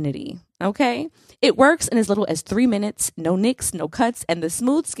femininity. Okay? It works in as little as 3 minutes, no nicks, no cuts, and the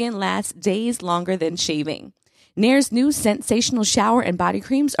smooth skin lasts days longer than shaving. Nair's new sensational shower and body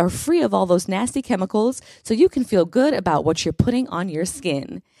creams are free of all those nasty chemicals, so you can feel good about what you're putting on your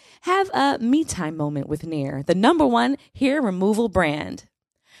skin. Have a me time moment with Nair, the #1 hair removal brand.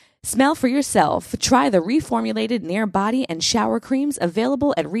 Smell for yourself. Try the reformulated Nair body and shower creams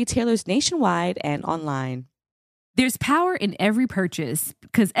available at retailers nationwide and online. There's power in every purchase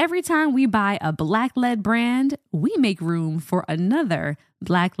because every time we buy a black-led brand, we make room for another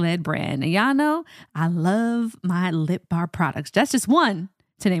black-led brand. And y'all know I love my lip bar products. That's just one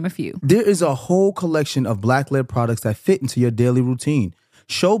to name a few. There is a whole collection of black-led products that fit into your daily routine.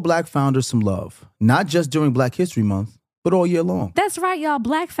 Show Black founders some love, not just during Black History Month, but all year long. That's right, y'all.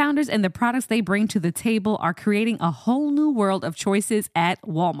 Black founders and the products they bring to the table are creating a whole new world of choices at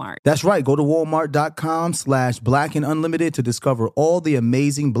Walmart. That's right. Go to walmart.com/blackandunlimited to discover all the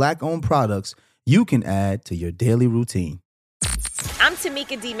amazing Black-owned products you can add to your daily routine. I'm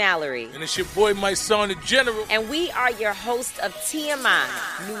Tamika D. Mallory. And it's your boy, my son, the General. And we are your hosts of TMI.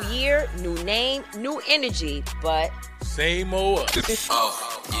 New year, new name, new energy, but same old us.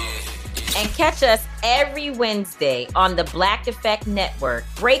 Oh, yeah. And catch us every Wednesday on the Black Effect Network,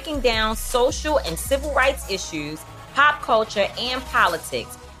 breaking down social and civil rights issues, pop culture, and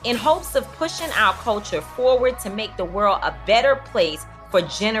politics in hopes of pushing our culture forward to make the world a better place for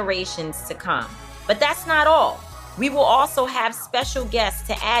generations to come. But that's not all. We will also have special guests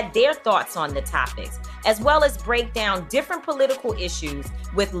to add their thoughts on the topics, as well as break down different political issues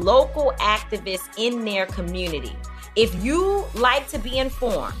with local activists in their community. If you like to be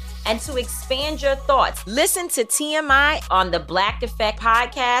informed and to expand your thoughts, listen to TMI on the Black Effect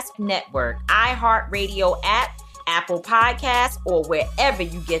Podcast Network, iHeartRadio app, Apple Podcasts, or wherever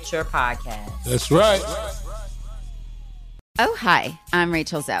you get your podcasts. That's right. Oh, hi, I'm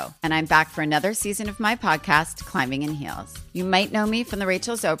Rachel Zoe, and I'm back for another season of my podcast, Climbing in Heels. You might know me from the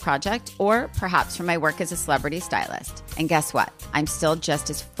Rachel Zoe Project, or perhaps from my work as a celebrity stylist. And guess what? I'm still just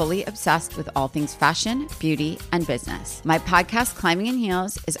as fully obsessed with all things fashion, beauty, and business. My podcast, Climbing in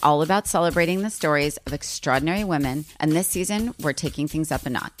Heels, is all about celebrating the stories of extraordinary women, and this season, we're taking things up a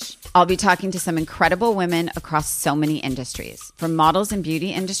notch. I'll be talking to some incredible women across so many industries, from models and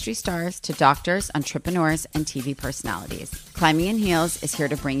beauty industry stars to doctors, entrepreneurs, and TV personalities. Climbing in Heels is here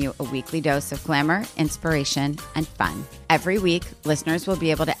to bring you a weekly dose of glamour, inspiration, and fun. Every week, listeners will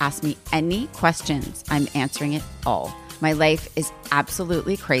be able to ask me any questions. I'm answering it all. My life is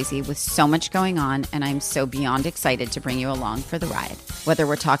absolutely crazy with so much going on, and I'm so beyond excited to bring you along for the ride. Whether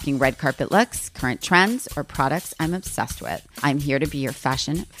we're talking red carpet looks, current trends, or products I'm obsessed with, I'm here to be your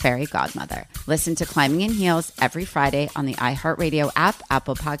fashion fairy godmother. Listen to Climbing in Heels every Friday on the iHeartRadio app,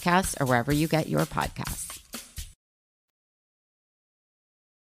 Apple Podcasts, or wherever you get your podcasts.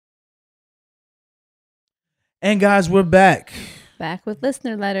 And guys, we're back. Back with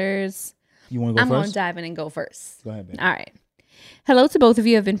listener letters. You want to go first? I'm going to dive in and go first. Go ahead, baby. All right. Hello to both of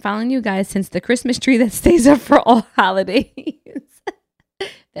you. I've been following you guys since the Christmas tree that stays up for all holidays.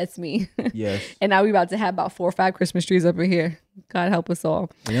 That's me. Yes. And now we're about to have about 4 or 5 Christmas trees up in here. God help us all.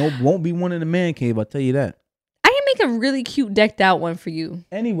 There won't be one in the man cave, I'll tell you that. I can make a really cute decked out one for you.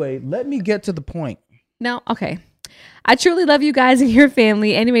 Anyway, let me get to the point. No? Okay. I truly love you guys and your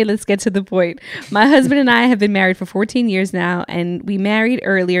family. Anyway, let's get to the point. My husband and I have been married for 14 years now, and we married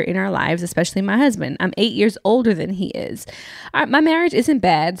earlier in our lives, especially my husband. I'm 8 years older than he is. My marriage isn't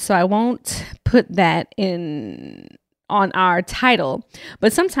bad, so I won't put that on our title,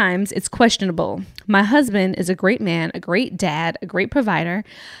 but sometimes it's questionable. My husband is a great man, a great dad, a great provider,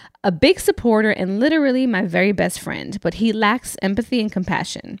 a big supporter, and literally my very best friend, but he lacks empathy and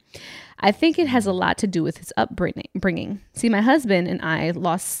compassion. I think it has a lot to do with his upbringing. See, my husband and I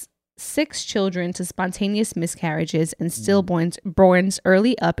lost 6 children to spontaneous miscarriages and stillborns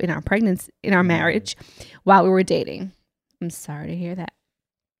early up in our marriage while we were dating. I'm sorry to hear that.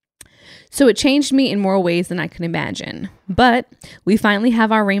 So it changed me in more ways than I could imagine. But we finally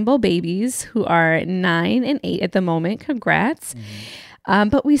have our rainbow babies who are 9 and 8 at the moment. Congrats.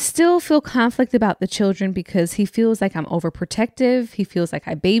 But we still feel conflict about the children because he feels like I'm overprotective. He feels like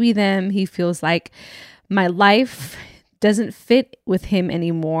I baby them. He feels like my life doesn't fit with him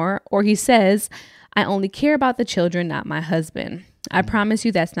anymore. Or he says, I only care about the children, not my husband. I promise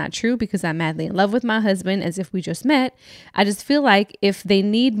you that's not true because I'm madly in love with my husband as if we just met. I just feel like if they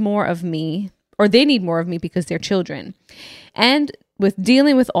need more of me, or they need more of me because they're children. And with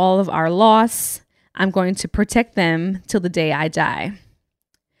dealing with all of our loss, I'm going to protect them till the day I die.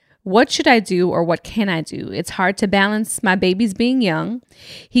 What should I do or what can I do? It's hard to balance my babies being young.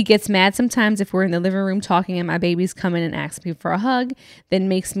 He gets mad sometimes if we're in the living room talking and my baby's coming and asks me for a hug, then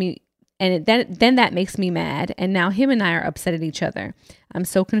that makes me mad. And now him and I are upset at each other. I'm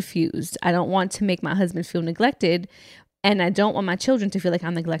so confused. I don't want to make my husband feel neglected, and I don't want my children to feel like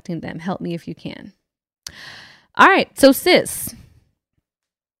I'm neglecting them. Help me if you can. All right. So sis,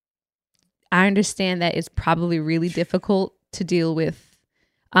 I understand that it's probably really difficult to deal with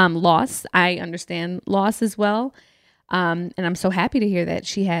loss. I understand loss as well. And I'm so happy to hear that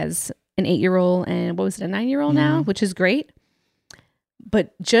she has an 8-year-old and a 9-year-old now, which is great.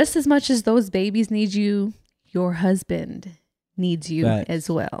 But just as much as those babies need you, your husband needs you as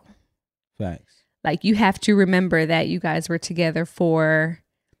well. Facts. Like, you have to remember that you guys were together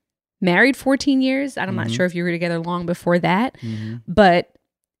married 14 years. I'm not sure if you were together long before that, but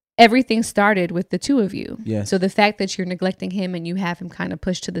everything started with the two of you. Yes. So the fact that you're neglecting him and you have him kind of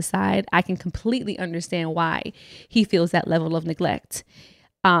pushed to the side, I can completely understand why he feels that level of neglect.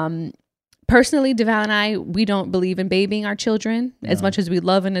 Personally, DeVal and I, we don't believe in babying our children as much as we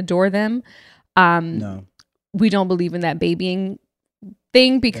love and adore them. We don't believe in that babying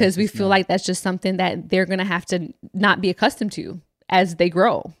thing because we feel like that's just something that they're going to have to not be accustomed to as they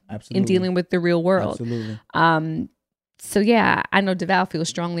grow in dealing with the real world. Absolutely. So yeah, I know DeVal feels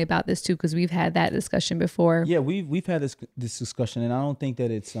strongly about this too because we've had that discussion before. Yeah, we've had this discussion, and I don't think that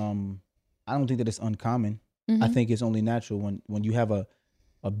it's uncommon. I think it's only natural when you have a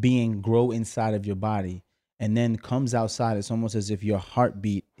being grow inside of your body and then comes outside. It's almost as if your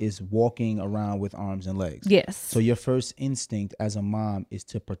heartbeat is walking around with arms and legs. Yes. So your first instinct as a mom is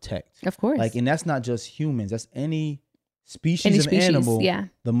to protect. Of course. And that's not just humans. That's any species of animal. Yeah.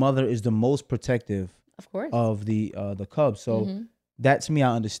 The mother is the most protective. Of course. Of the cubs. So that, to me,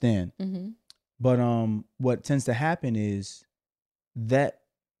 I understand. But what tends to happen is that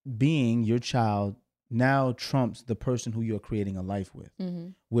being your child now trumps the person who you're creating a life with,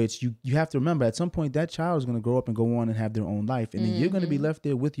 which you have to remember at some point that child is going to grow up and go on and have their own life. And then you're going to be left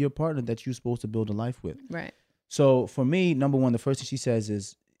there with your partner that you're supposed to build a life with. Right. So for me, number one, the first thing she says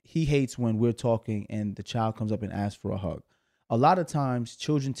is he hates when we're talking and the child comes up and asks for a hug. A lot of times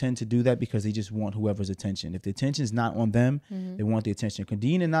children tend to do that because they just want whoever's attention. If the attention is not on them, they want the attention.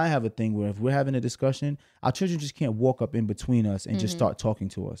 Kadeen and I have a thing where if we're having a discussion, our children just can't walk up in between us and just start talking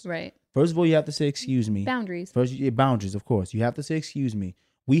to us. Right. First of all, you have to say, excuse me. Boundaries. Boundaries, of course. You have to say, excuse me.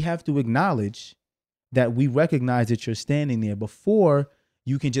 We have to acknowledge that we recognize that you're standing there before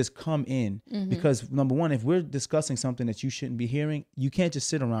you can just come in. Because number one, if we're discussing something that you shouldn't be hearing, you can't just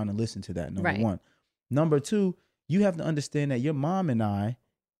sit around and listen to that, number one. Number two, you have to understand that your mom and I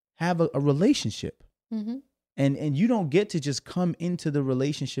have a relationship. And you don't get to just come into the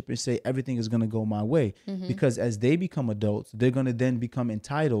relationship and say everything is going to go my way. Because as they become adults, they're going to then become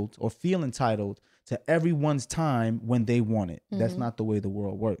entitled or feel entitled to everyone's time when they want it. That's not the way the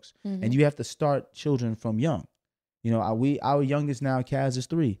world works. And you have to start children from young. You know, our youngest now, Kaz, is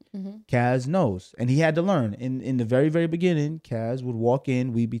 3. Kaz knows. And he had to learn. In the very, very beginning, Kaz would walk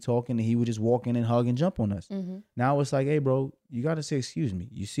in, we'd be talking, and he would just walk in and hug and jump on us. Now it's like, hey, bro, you got to say, excuse me.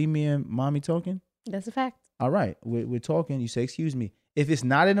 You see me and mommy talking? That's a fact. All right, we're talking. You say, excuse me. If it's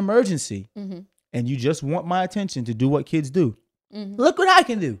not an emergency and you just want my attention to do what kids do, look what I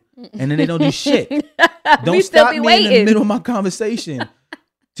can do. And then they don't do shit. Don't stop me in the middle of my conversation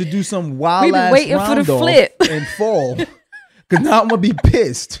to do some wild ass round off and fall. Because now I'm going to be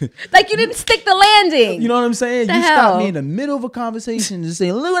pissed. Like you didn't stick the landing. You know what I'm saying? You stopped me in the middle of a conversone and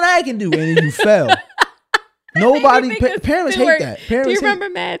say, look what I can do. And then you fell. Nobody, parents hate that. Parents do you remember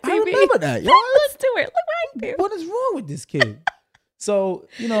Mad TV? I remember that. Yo, Stewart, look what I do. What is wrong with this kid? So,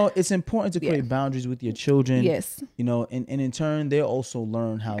 you know, it's important to create boundaries with your children. Yes. You know, and in turn, they'll also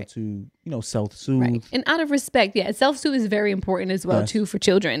learn how to, you know, self-soothe. Right. And out of respect, self-soothe is very important as well, too, for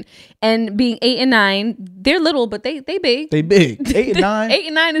children. And being 8 and 9, they're little, but they big. They big. 8 and 9. 8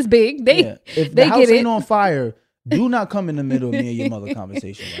 and 9 is big. If the house ain't on fire, do not come in the middle of me and your mother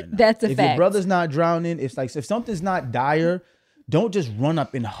conversation right now. That's a fact. If your brother's not drowning, if something's not dire, don't just run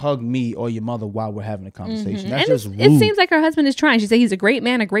up and hug me or your mother while we're having a conversation. That's just rude. It seems like her husband is trying. She said he's a great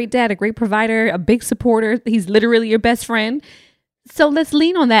man, a great dad, a great provider, a big supporter. He's literally your best friend. So let's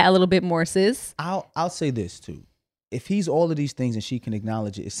lean on that a little bit more, sis. I'll say this too. If he's all of these things and she can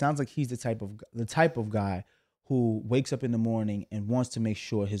acknowledge it, it sounds like he's the type of guy who wakes up in the morning and wants to make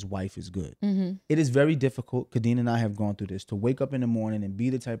sure his wife is good. It is very difficult. Kadeen and I have gone through this, to wake up in the morning and be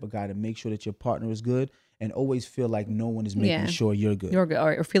the type of guy to make sure that your partner is good and always feel like no one is making sure you're good. You're good,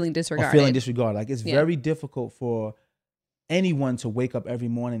 or feeling disregarded. Like it's very difficult for anyone to wake up every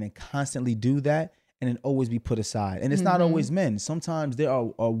morning and constantly do that and then always be put aside. And it's not always men. Sometimes there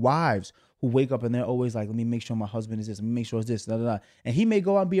are wives who wake up and they're always like, let me make sure my husband is this. Let me make sure it's this. Da, da, da. And he may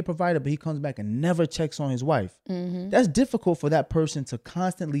go out and be a provider, but he comes back and never checks on his wife. That's difficult for that person to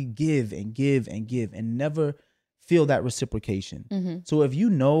constantly give and give and give and never feel that reciprocation. So if you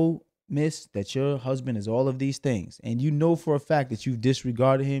know, miss, that your husband is all of these things and you know for a fact that you've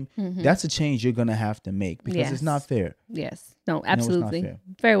disregarded him, that's a change you're going to have to make because it's not fair. Yes. No, absolutely. You know, it's not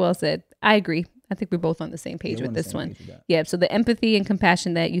fair. Very well said. I agree. I think we're both on the same page with this one. Yeah. So the empathy and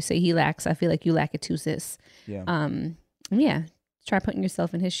compassion that you say he lacks, I feel like you lack it too, sis. Yeah. Yeah. Try putting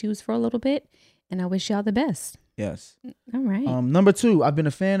yourself in his shoes for a little bit, and I wish y'all the best. Yes. All right. Number 2, I've been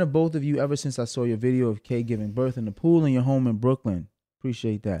a fan of both of you ever since I saw your video of Kay giving birth in the pool in your home in Brooklyn.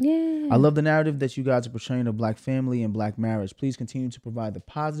 Appreciate that. Yeah. I love the narrative that you guys are portraying of Black family and Black marriage. Please continue to provide the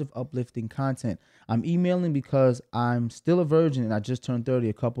positive, uplifting content. I'm emailing because I'm still a virgin and I just turned 30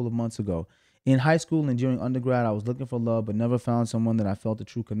 a couple of months ago. In high school and during undergrad, I was looking for love but never found someone that I felt a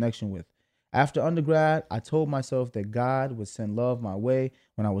true connection with. After undergrad, I told myself that God would send love my way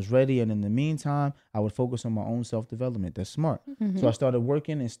when I was ready, and in the meantime, I would focus on my own self-development. That's smart. So I started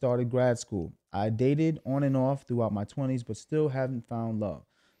working and started grad school. I dated on and off throughout my 20s, but still haven't found love.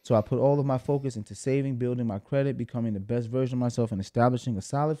 So I put all of my focus into saving, building my credit, becoming the best version of myself, and establishing a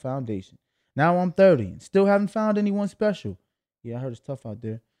solid foundation. Now I'm 30 and still haven't found anyone special. Yeah, I heard it's tough out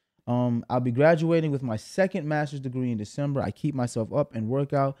there. I'll be graduating with my second master's degree in December. I keep myself up and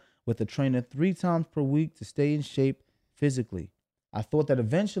work out with a trainer 3 times per week to stay in shape physically. I thought that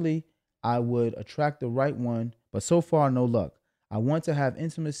eventually I would attract the right one, but so far, no luck. I want to have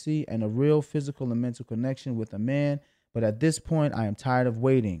intimacy and a real physical and mental connection with a man, but at this point, I am tired of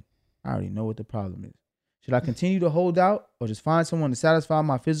waiting. I already know what the problem is. Should I continue to hold out or just find someone to satisfy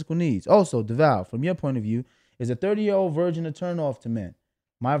my physical needs? Also, DeVal, from your point of view, is a 30-year-old virgin a turnoff to men?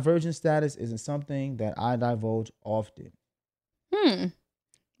 My virgin status isn't something that I divulge often.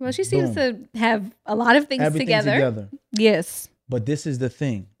 Well, she seems to have a lot of things together. Yes. But this is the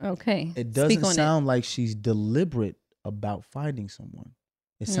thing. Okay. It doesn't sound like she's deliberate about finding someone.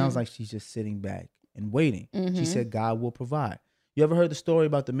 It sounds like she's just sitting back and waiting. She said God will provide. You ever heard the story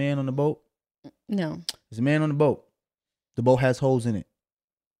about the man on the boat? No. There's a man on the boat. The boat has holes in it.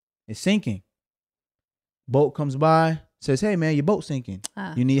 It's sinking. Boat comes by, says, hey, man, your boat's sinking.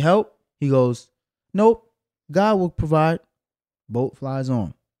 You need help? He goes, nope, God will provide. Boat flies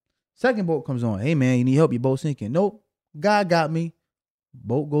on. Second boat comes on. Hey, man, you need help? Your boat's sinking. Nope, God got me.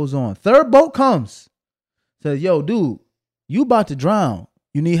 Boat goes on. Third boat comes. Says, yo, dude, you about to drown.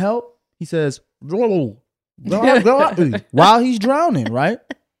 You need help? He says, while he's drowning, right?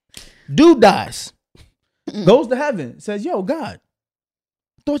 Dude dies. Goes to heaven. Says, yo, God,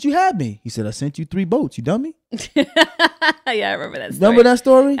 I thought you had me. He said, I sent you 3 boats. You dummy? Yeah, I remember that story. Remember that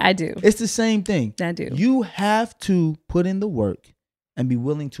story? I do. It's the same thing. I do. You have to put in the work and be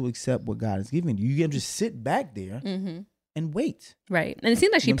willing to accept what God is giving you. You can't just sit back there and wait. Right. And it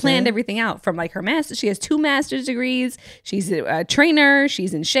seems like she planned everything out from like her master. She has 2 master's degrees. She's a trainer.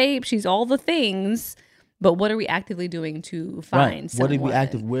 She's in shape. She's all the things. But what are we actively doing to find someone? What are we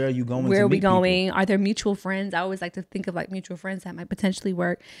active? Where are you going? Where to are we meet going? people? Are there mutual friends? I always like to think of like mutual friends that might potentially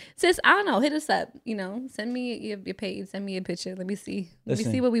work. Sis, I don't know. Hit us up. You know, send me your page. Send me a picture. Let me see. Let me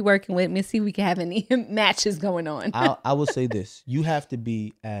see what we're working with. Let me see if we can have any matches going on. I will say this. You have to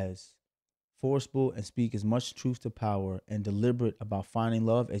be as forceful and speak as much truth to power and deliberate about finding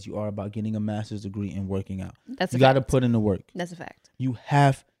love as you are about getting a master's degree and working out. That's you got to put in the work. That's a fact. You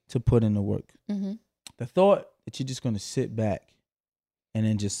have to put in the work. The thought that you're just going to sit back and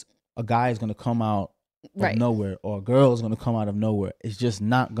then just a guy is going to come out of nowhere or a girl is going to come out of nowhere, it's just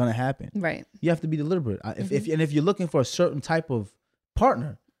not going to happen. Right. You have to be deliberate. If you're looking for a certain type of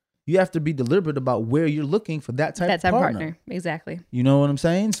partner, you have to be deliberate about where you're looking for that type of partner. Exactly. You know what I'm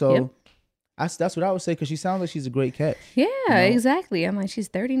saying? So that's what I would say, because she sounds like she's a great catch. Yeah, exactly. I'm like, she's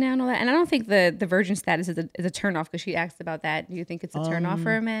 30 now and all that. And I don't think the virgin status is a turnoff, because she asked about that. Do you think it's a turnoff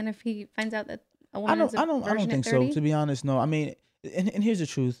for a man if he finds out that a woman is a virgin I don't think at 30? so, to be honest. No, I mean, and here's the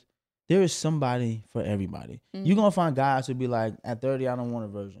truth. There is somebody for everybody. You're going to find guys who be like, at 30, I don't want a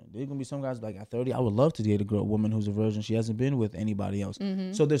virgin. There's going to be some guys like, at 30, I would love to date a woman who's a virgin. She hasn't been with anybody else.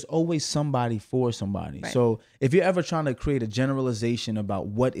 So there's always somebody for somebody. Right. So if you're ever trying to create a generalization about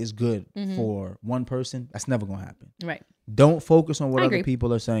what is good for one person, that's never going to happen. Right. Don't focus on what other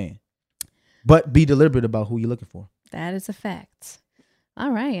people are saying, but be deliberate about who you're looking for. That is a fact.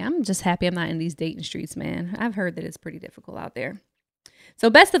 All right. I'm just happy I'm not in these dating streets, man. I've heard that it's pretty difficult out there. So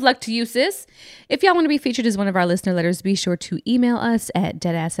best of luck to you, sis. If y'all want to be featured as one of our listener letters, be sure to email us at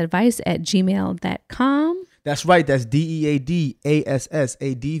deadassadvice@gmail.com. That's right. That's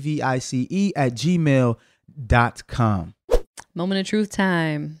DEADASSADVICE@gmail.com. Moment of truth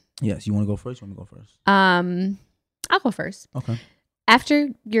time. Yes. You want to go first? You want me to go first? I'll go first. Okay. After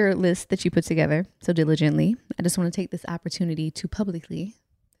your list that you put together so diligently, I just want to take this opportunity to publicly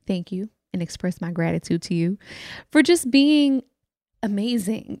thank you and express my gratitude to you for just being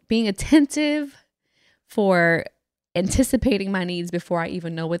amazing, being attentive, for anticipating my needs before I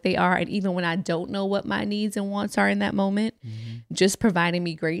even know what they are. And even when I don't know what my needs and wants are in that moment, just providing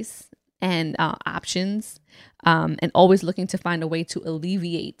me grace and options, and always looking to find a way to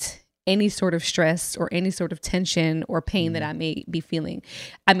alleviate any sort of stress or any sort of tension or pain that I may be feeling.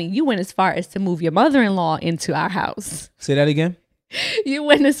 I mean, you went as far as to move your mother-in-law into our house. Say that again. You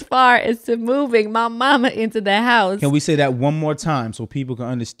went as far as to moving my mama into the house. Can we say that one more time so people can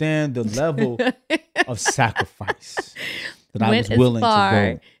understand the level of sacrifice that I was willing to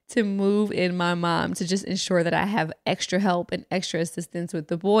go? To move in my mom, to just ensure that I have extra help and extra assistance with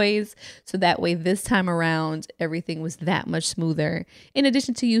the boys. So that way this time around, everything was that much smoother. In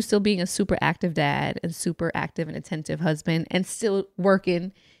addition to you still being a super active dad and super active and attentive husband and still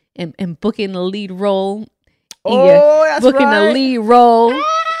working and booking the lead role. That's booking right. a lead role.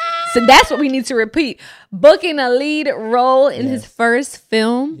 So that's what we need to repeat. Booking a lead role in his first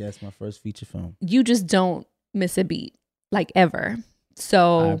film. Yes, my first feature film. You just don't miss a beat, like ever.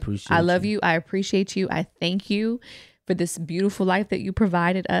 So I love you. I appreciate you. I thank you for this beautiful life that you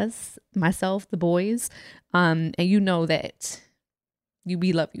provided us, myself, the boys. And you know that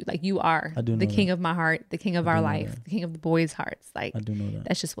we love you. Like you are the king of my heart, the king of our life, the king of the boys' hearts. Like I do know that.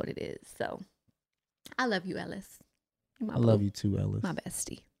 That's just what it is. So I love you, Ellis. I love you too, Ellis. My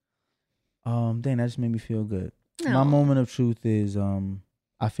bestie. Dang, that just made me feel good. No. My moment of truth is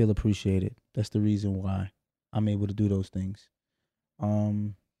I feel appreciated. That's the reason why I'm able to do those things.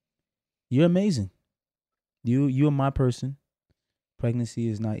 You're amazing. You are my person. Pregnancy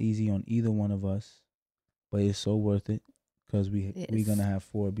is not easy on either one of us, but it's so worth it because we're gonna have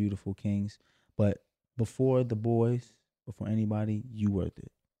 4 beautiful kings. But before the boys, before anybody, you worth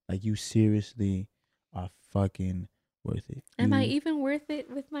it. Like you seriously are fucking worth it. Am I even worth it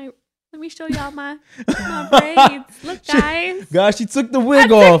with my? Let me show y'all my braids. Look, guys. Gosh, she took the wig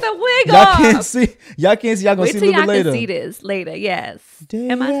off. Took the wig y'all off. Can't see. Y'all can't see. Y'all gonna Wait see till a little y'all bit later. Can see this later. Yes. Day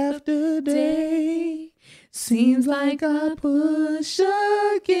Am I after day, seems like I push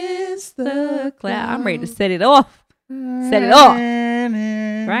against the cloud. I'm ready to set it off. Set it off.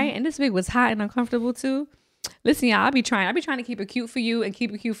 Right? And this wig was hot and uncomfortable too. Listen, y'all, I be trying to keep it cute for you and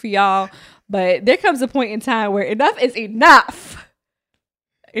keep it cute for y'all. But there comes a point in time where enough is enough.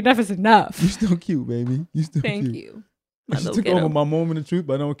 Enough is enough. You still cute, baby. You still cute. Thank you. She took over my moment of truth,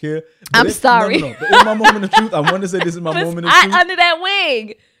 but I don't care. I'm sorry. No. But it's my moment of truth. I want to say this is my moment of truth. Under that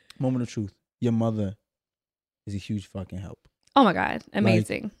wig. Moment of truth. Your mother is a huge fucking help. Oh my God.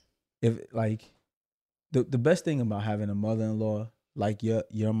 Amazing. The best thing about having a mother-in-law like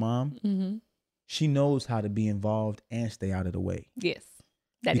your mom, she knows how to be involved and stay out of the way. Yes.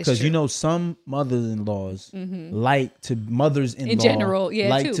 Because you know some mothers-in-laws mothers-in-law in general,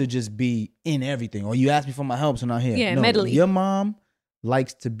 to just be in everything. Or you ask me for my help, so I'm not here. Yeah, no, meddling. Your mom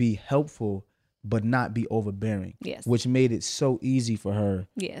likes to be helpful, but not be overbearing. Yes, which made it so easy for her.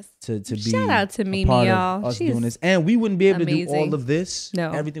 Yes, to be. Shout out to Mimi, part y'all. Of us She's doing this, and we wouldn't be able amazing. to do all of this.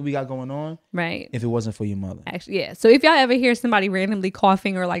 No, everything we got going on, right? If it wasn't for your mother. Actually, yeah. So if y'all ever hear somebody randomly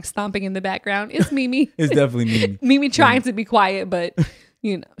coughing or like stomping in the background, it's Mimi. It's definitely Mimi. Mimi trying to be quiet, but.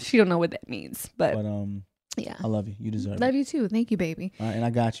 You know, she don't know what that means, but yeah, I love you. You deserve it. Love you too. Thank you, baby. All right, and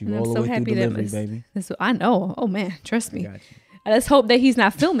I got you all I'm the so way happy through delivery, baby. I know. Oh man, trust me. I got you. Let's hope that he's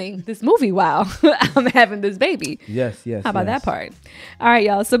not filming this movie while I'm having this baby. Yes. How about that part? All right,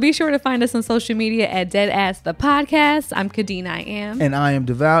 y'all. So be sure to find us on social media at Deadass the Podcast. I'm Kadeen I Am. And I am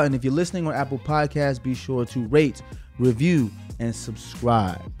Devout. And if you're listening on Apple Podcasts, be sure to rate, review, and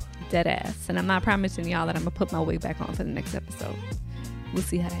subscribe. Deadass. And I'm not promising y'all that I'm going to put my wig back on for the next episode. We'll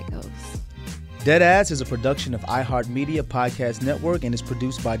see how that goes. Deadass is a production of iHeartMedia Podcast Network and is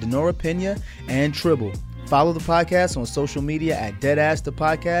produced by Denora Pena and Tribble. Follow the podcast on social media at Deadass the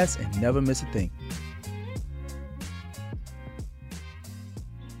Podcast and never miss a thing.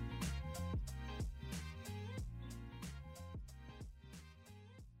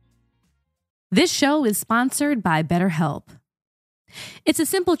 This show is sponsored by BetterHelp. It's a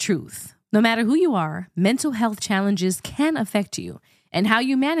simple truth. No matter who you are, mental health challenges can affect you, and how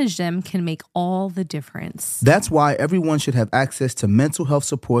you manage them can make all the difference. That's why everyone should have access to mental health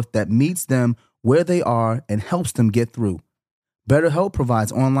support that meets them where they are and helps them get through. BetterHelp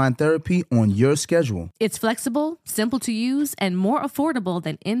provides online therapy on your schedule. It's flexible, simple to use, and more affordable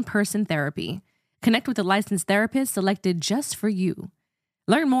than in-person therapy. Connect with a licensed therapist selected just for you.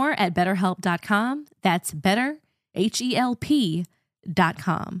 Learn more at BetterHelp.com. That's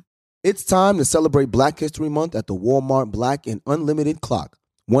BetterHelp.com. It's time to celebrate Black History Month at the Walmart Black and Unlimited Clock.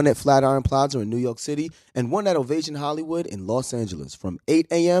 One at Flatiron Plaza in New York City and one at Ovation Hollywood in Los Angeles from 8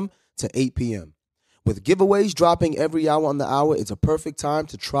 a.m. to 8 p.m. With giveaways dropping every hour on the hour, it's a perfect time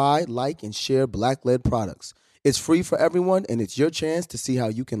to try, like, and share Black-led products. It's free for everyone, and it's your chance to see how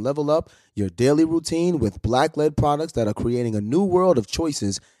you can level up your daily routine with Black-led products that are creating a new world of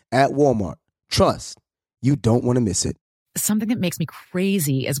choices at Walmart. Trust, you don't want to miss it. Something that makes me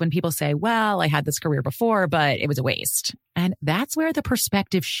crazy is when people say, well, I had this career before, but it was a waste. And that's where the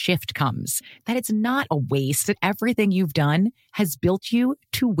perspective shift comes, that it's not a waste, that everything you've done has built you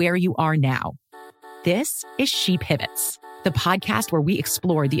to where you are now. This is She Pivots, the podcast where we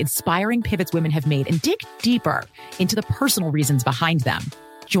explore the inspiring pivots women have made and dig deeper into the personal reasons behind them.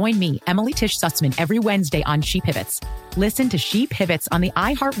 Join me, Emily Tish Sussman, every Wednesday on She Pivots. Listen to She Pivots on the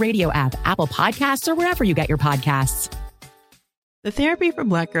iHeartRadio app, Apple Podcasts, or wherever you get your podcasts. The Therapy for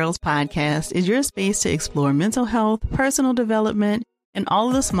Black Girls podcast is your space to explore mental health, personal development, and all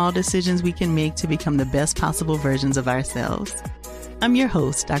of the small decisions we can make to become the best possible versions of ourselves. I'm your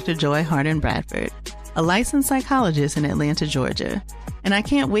host, Dr. Joy Harden Bradford, a licensed psychologist in Atlanta, Georgia, and I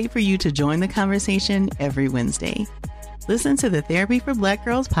can't wait for you to join the conversation every Wednesday. Listen to the Therapy for Black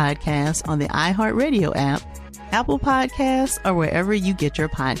Girls podcast on the iHeartRadio app, Apple Podcasts, or wherever you get your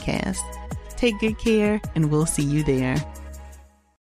podcasts. Take good care, and we'll see you there.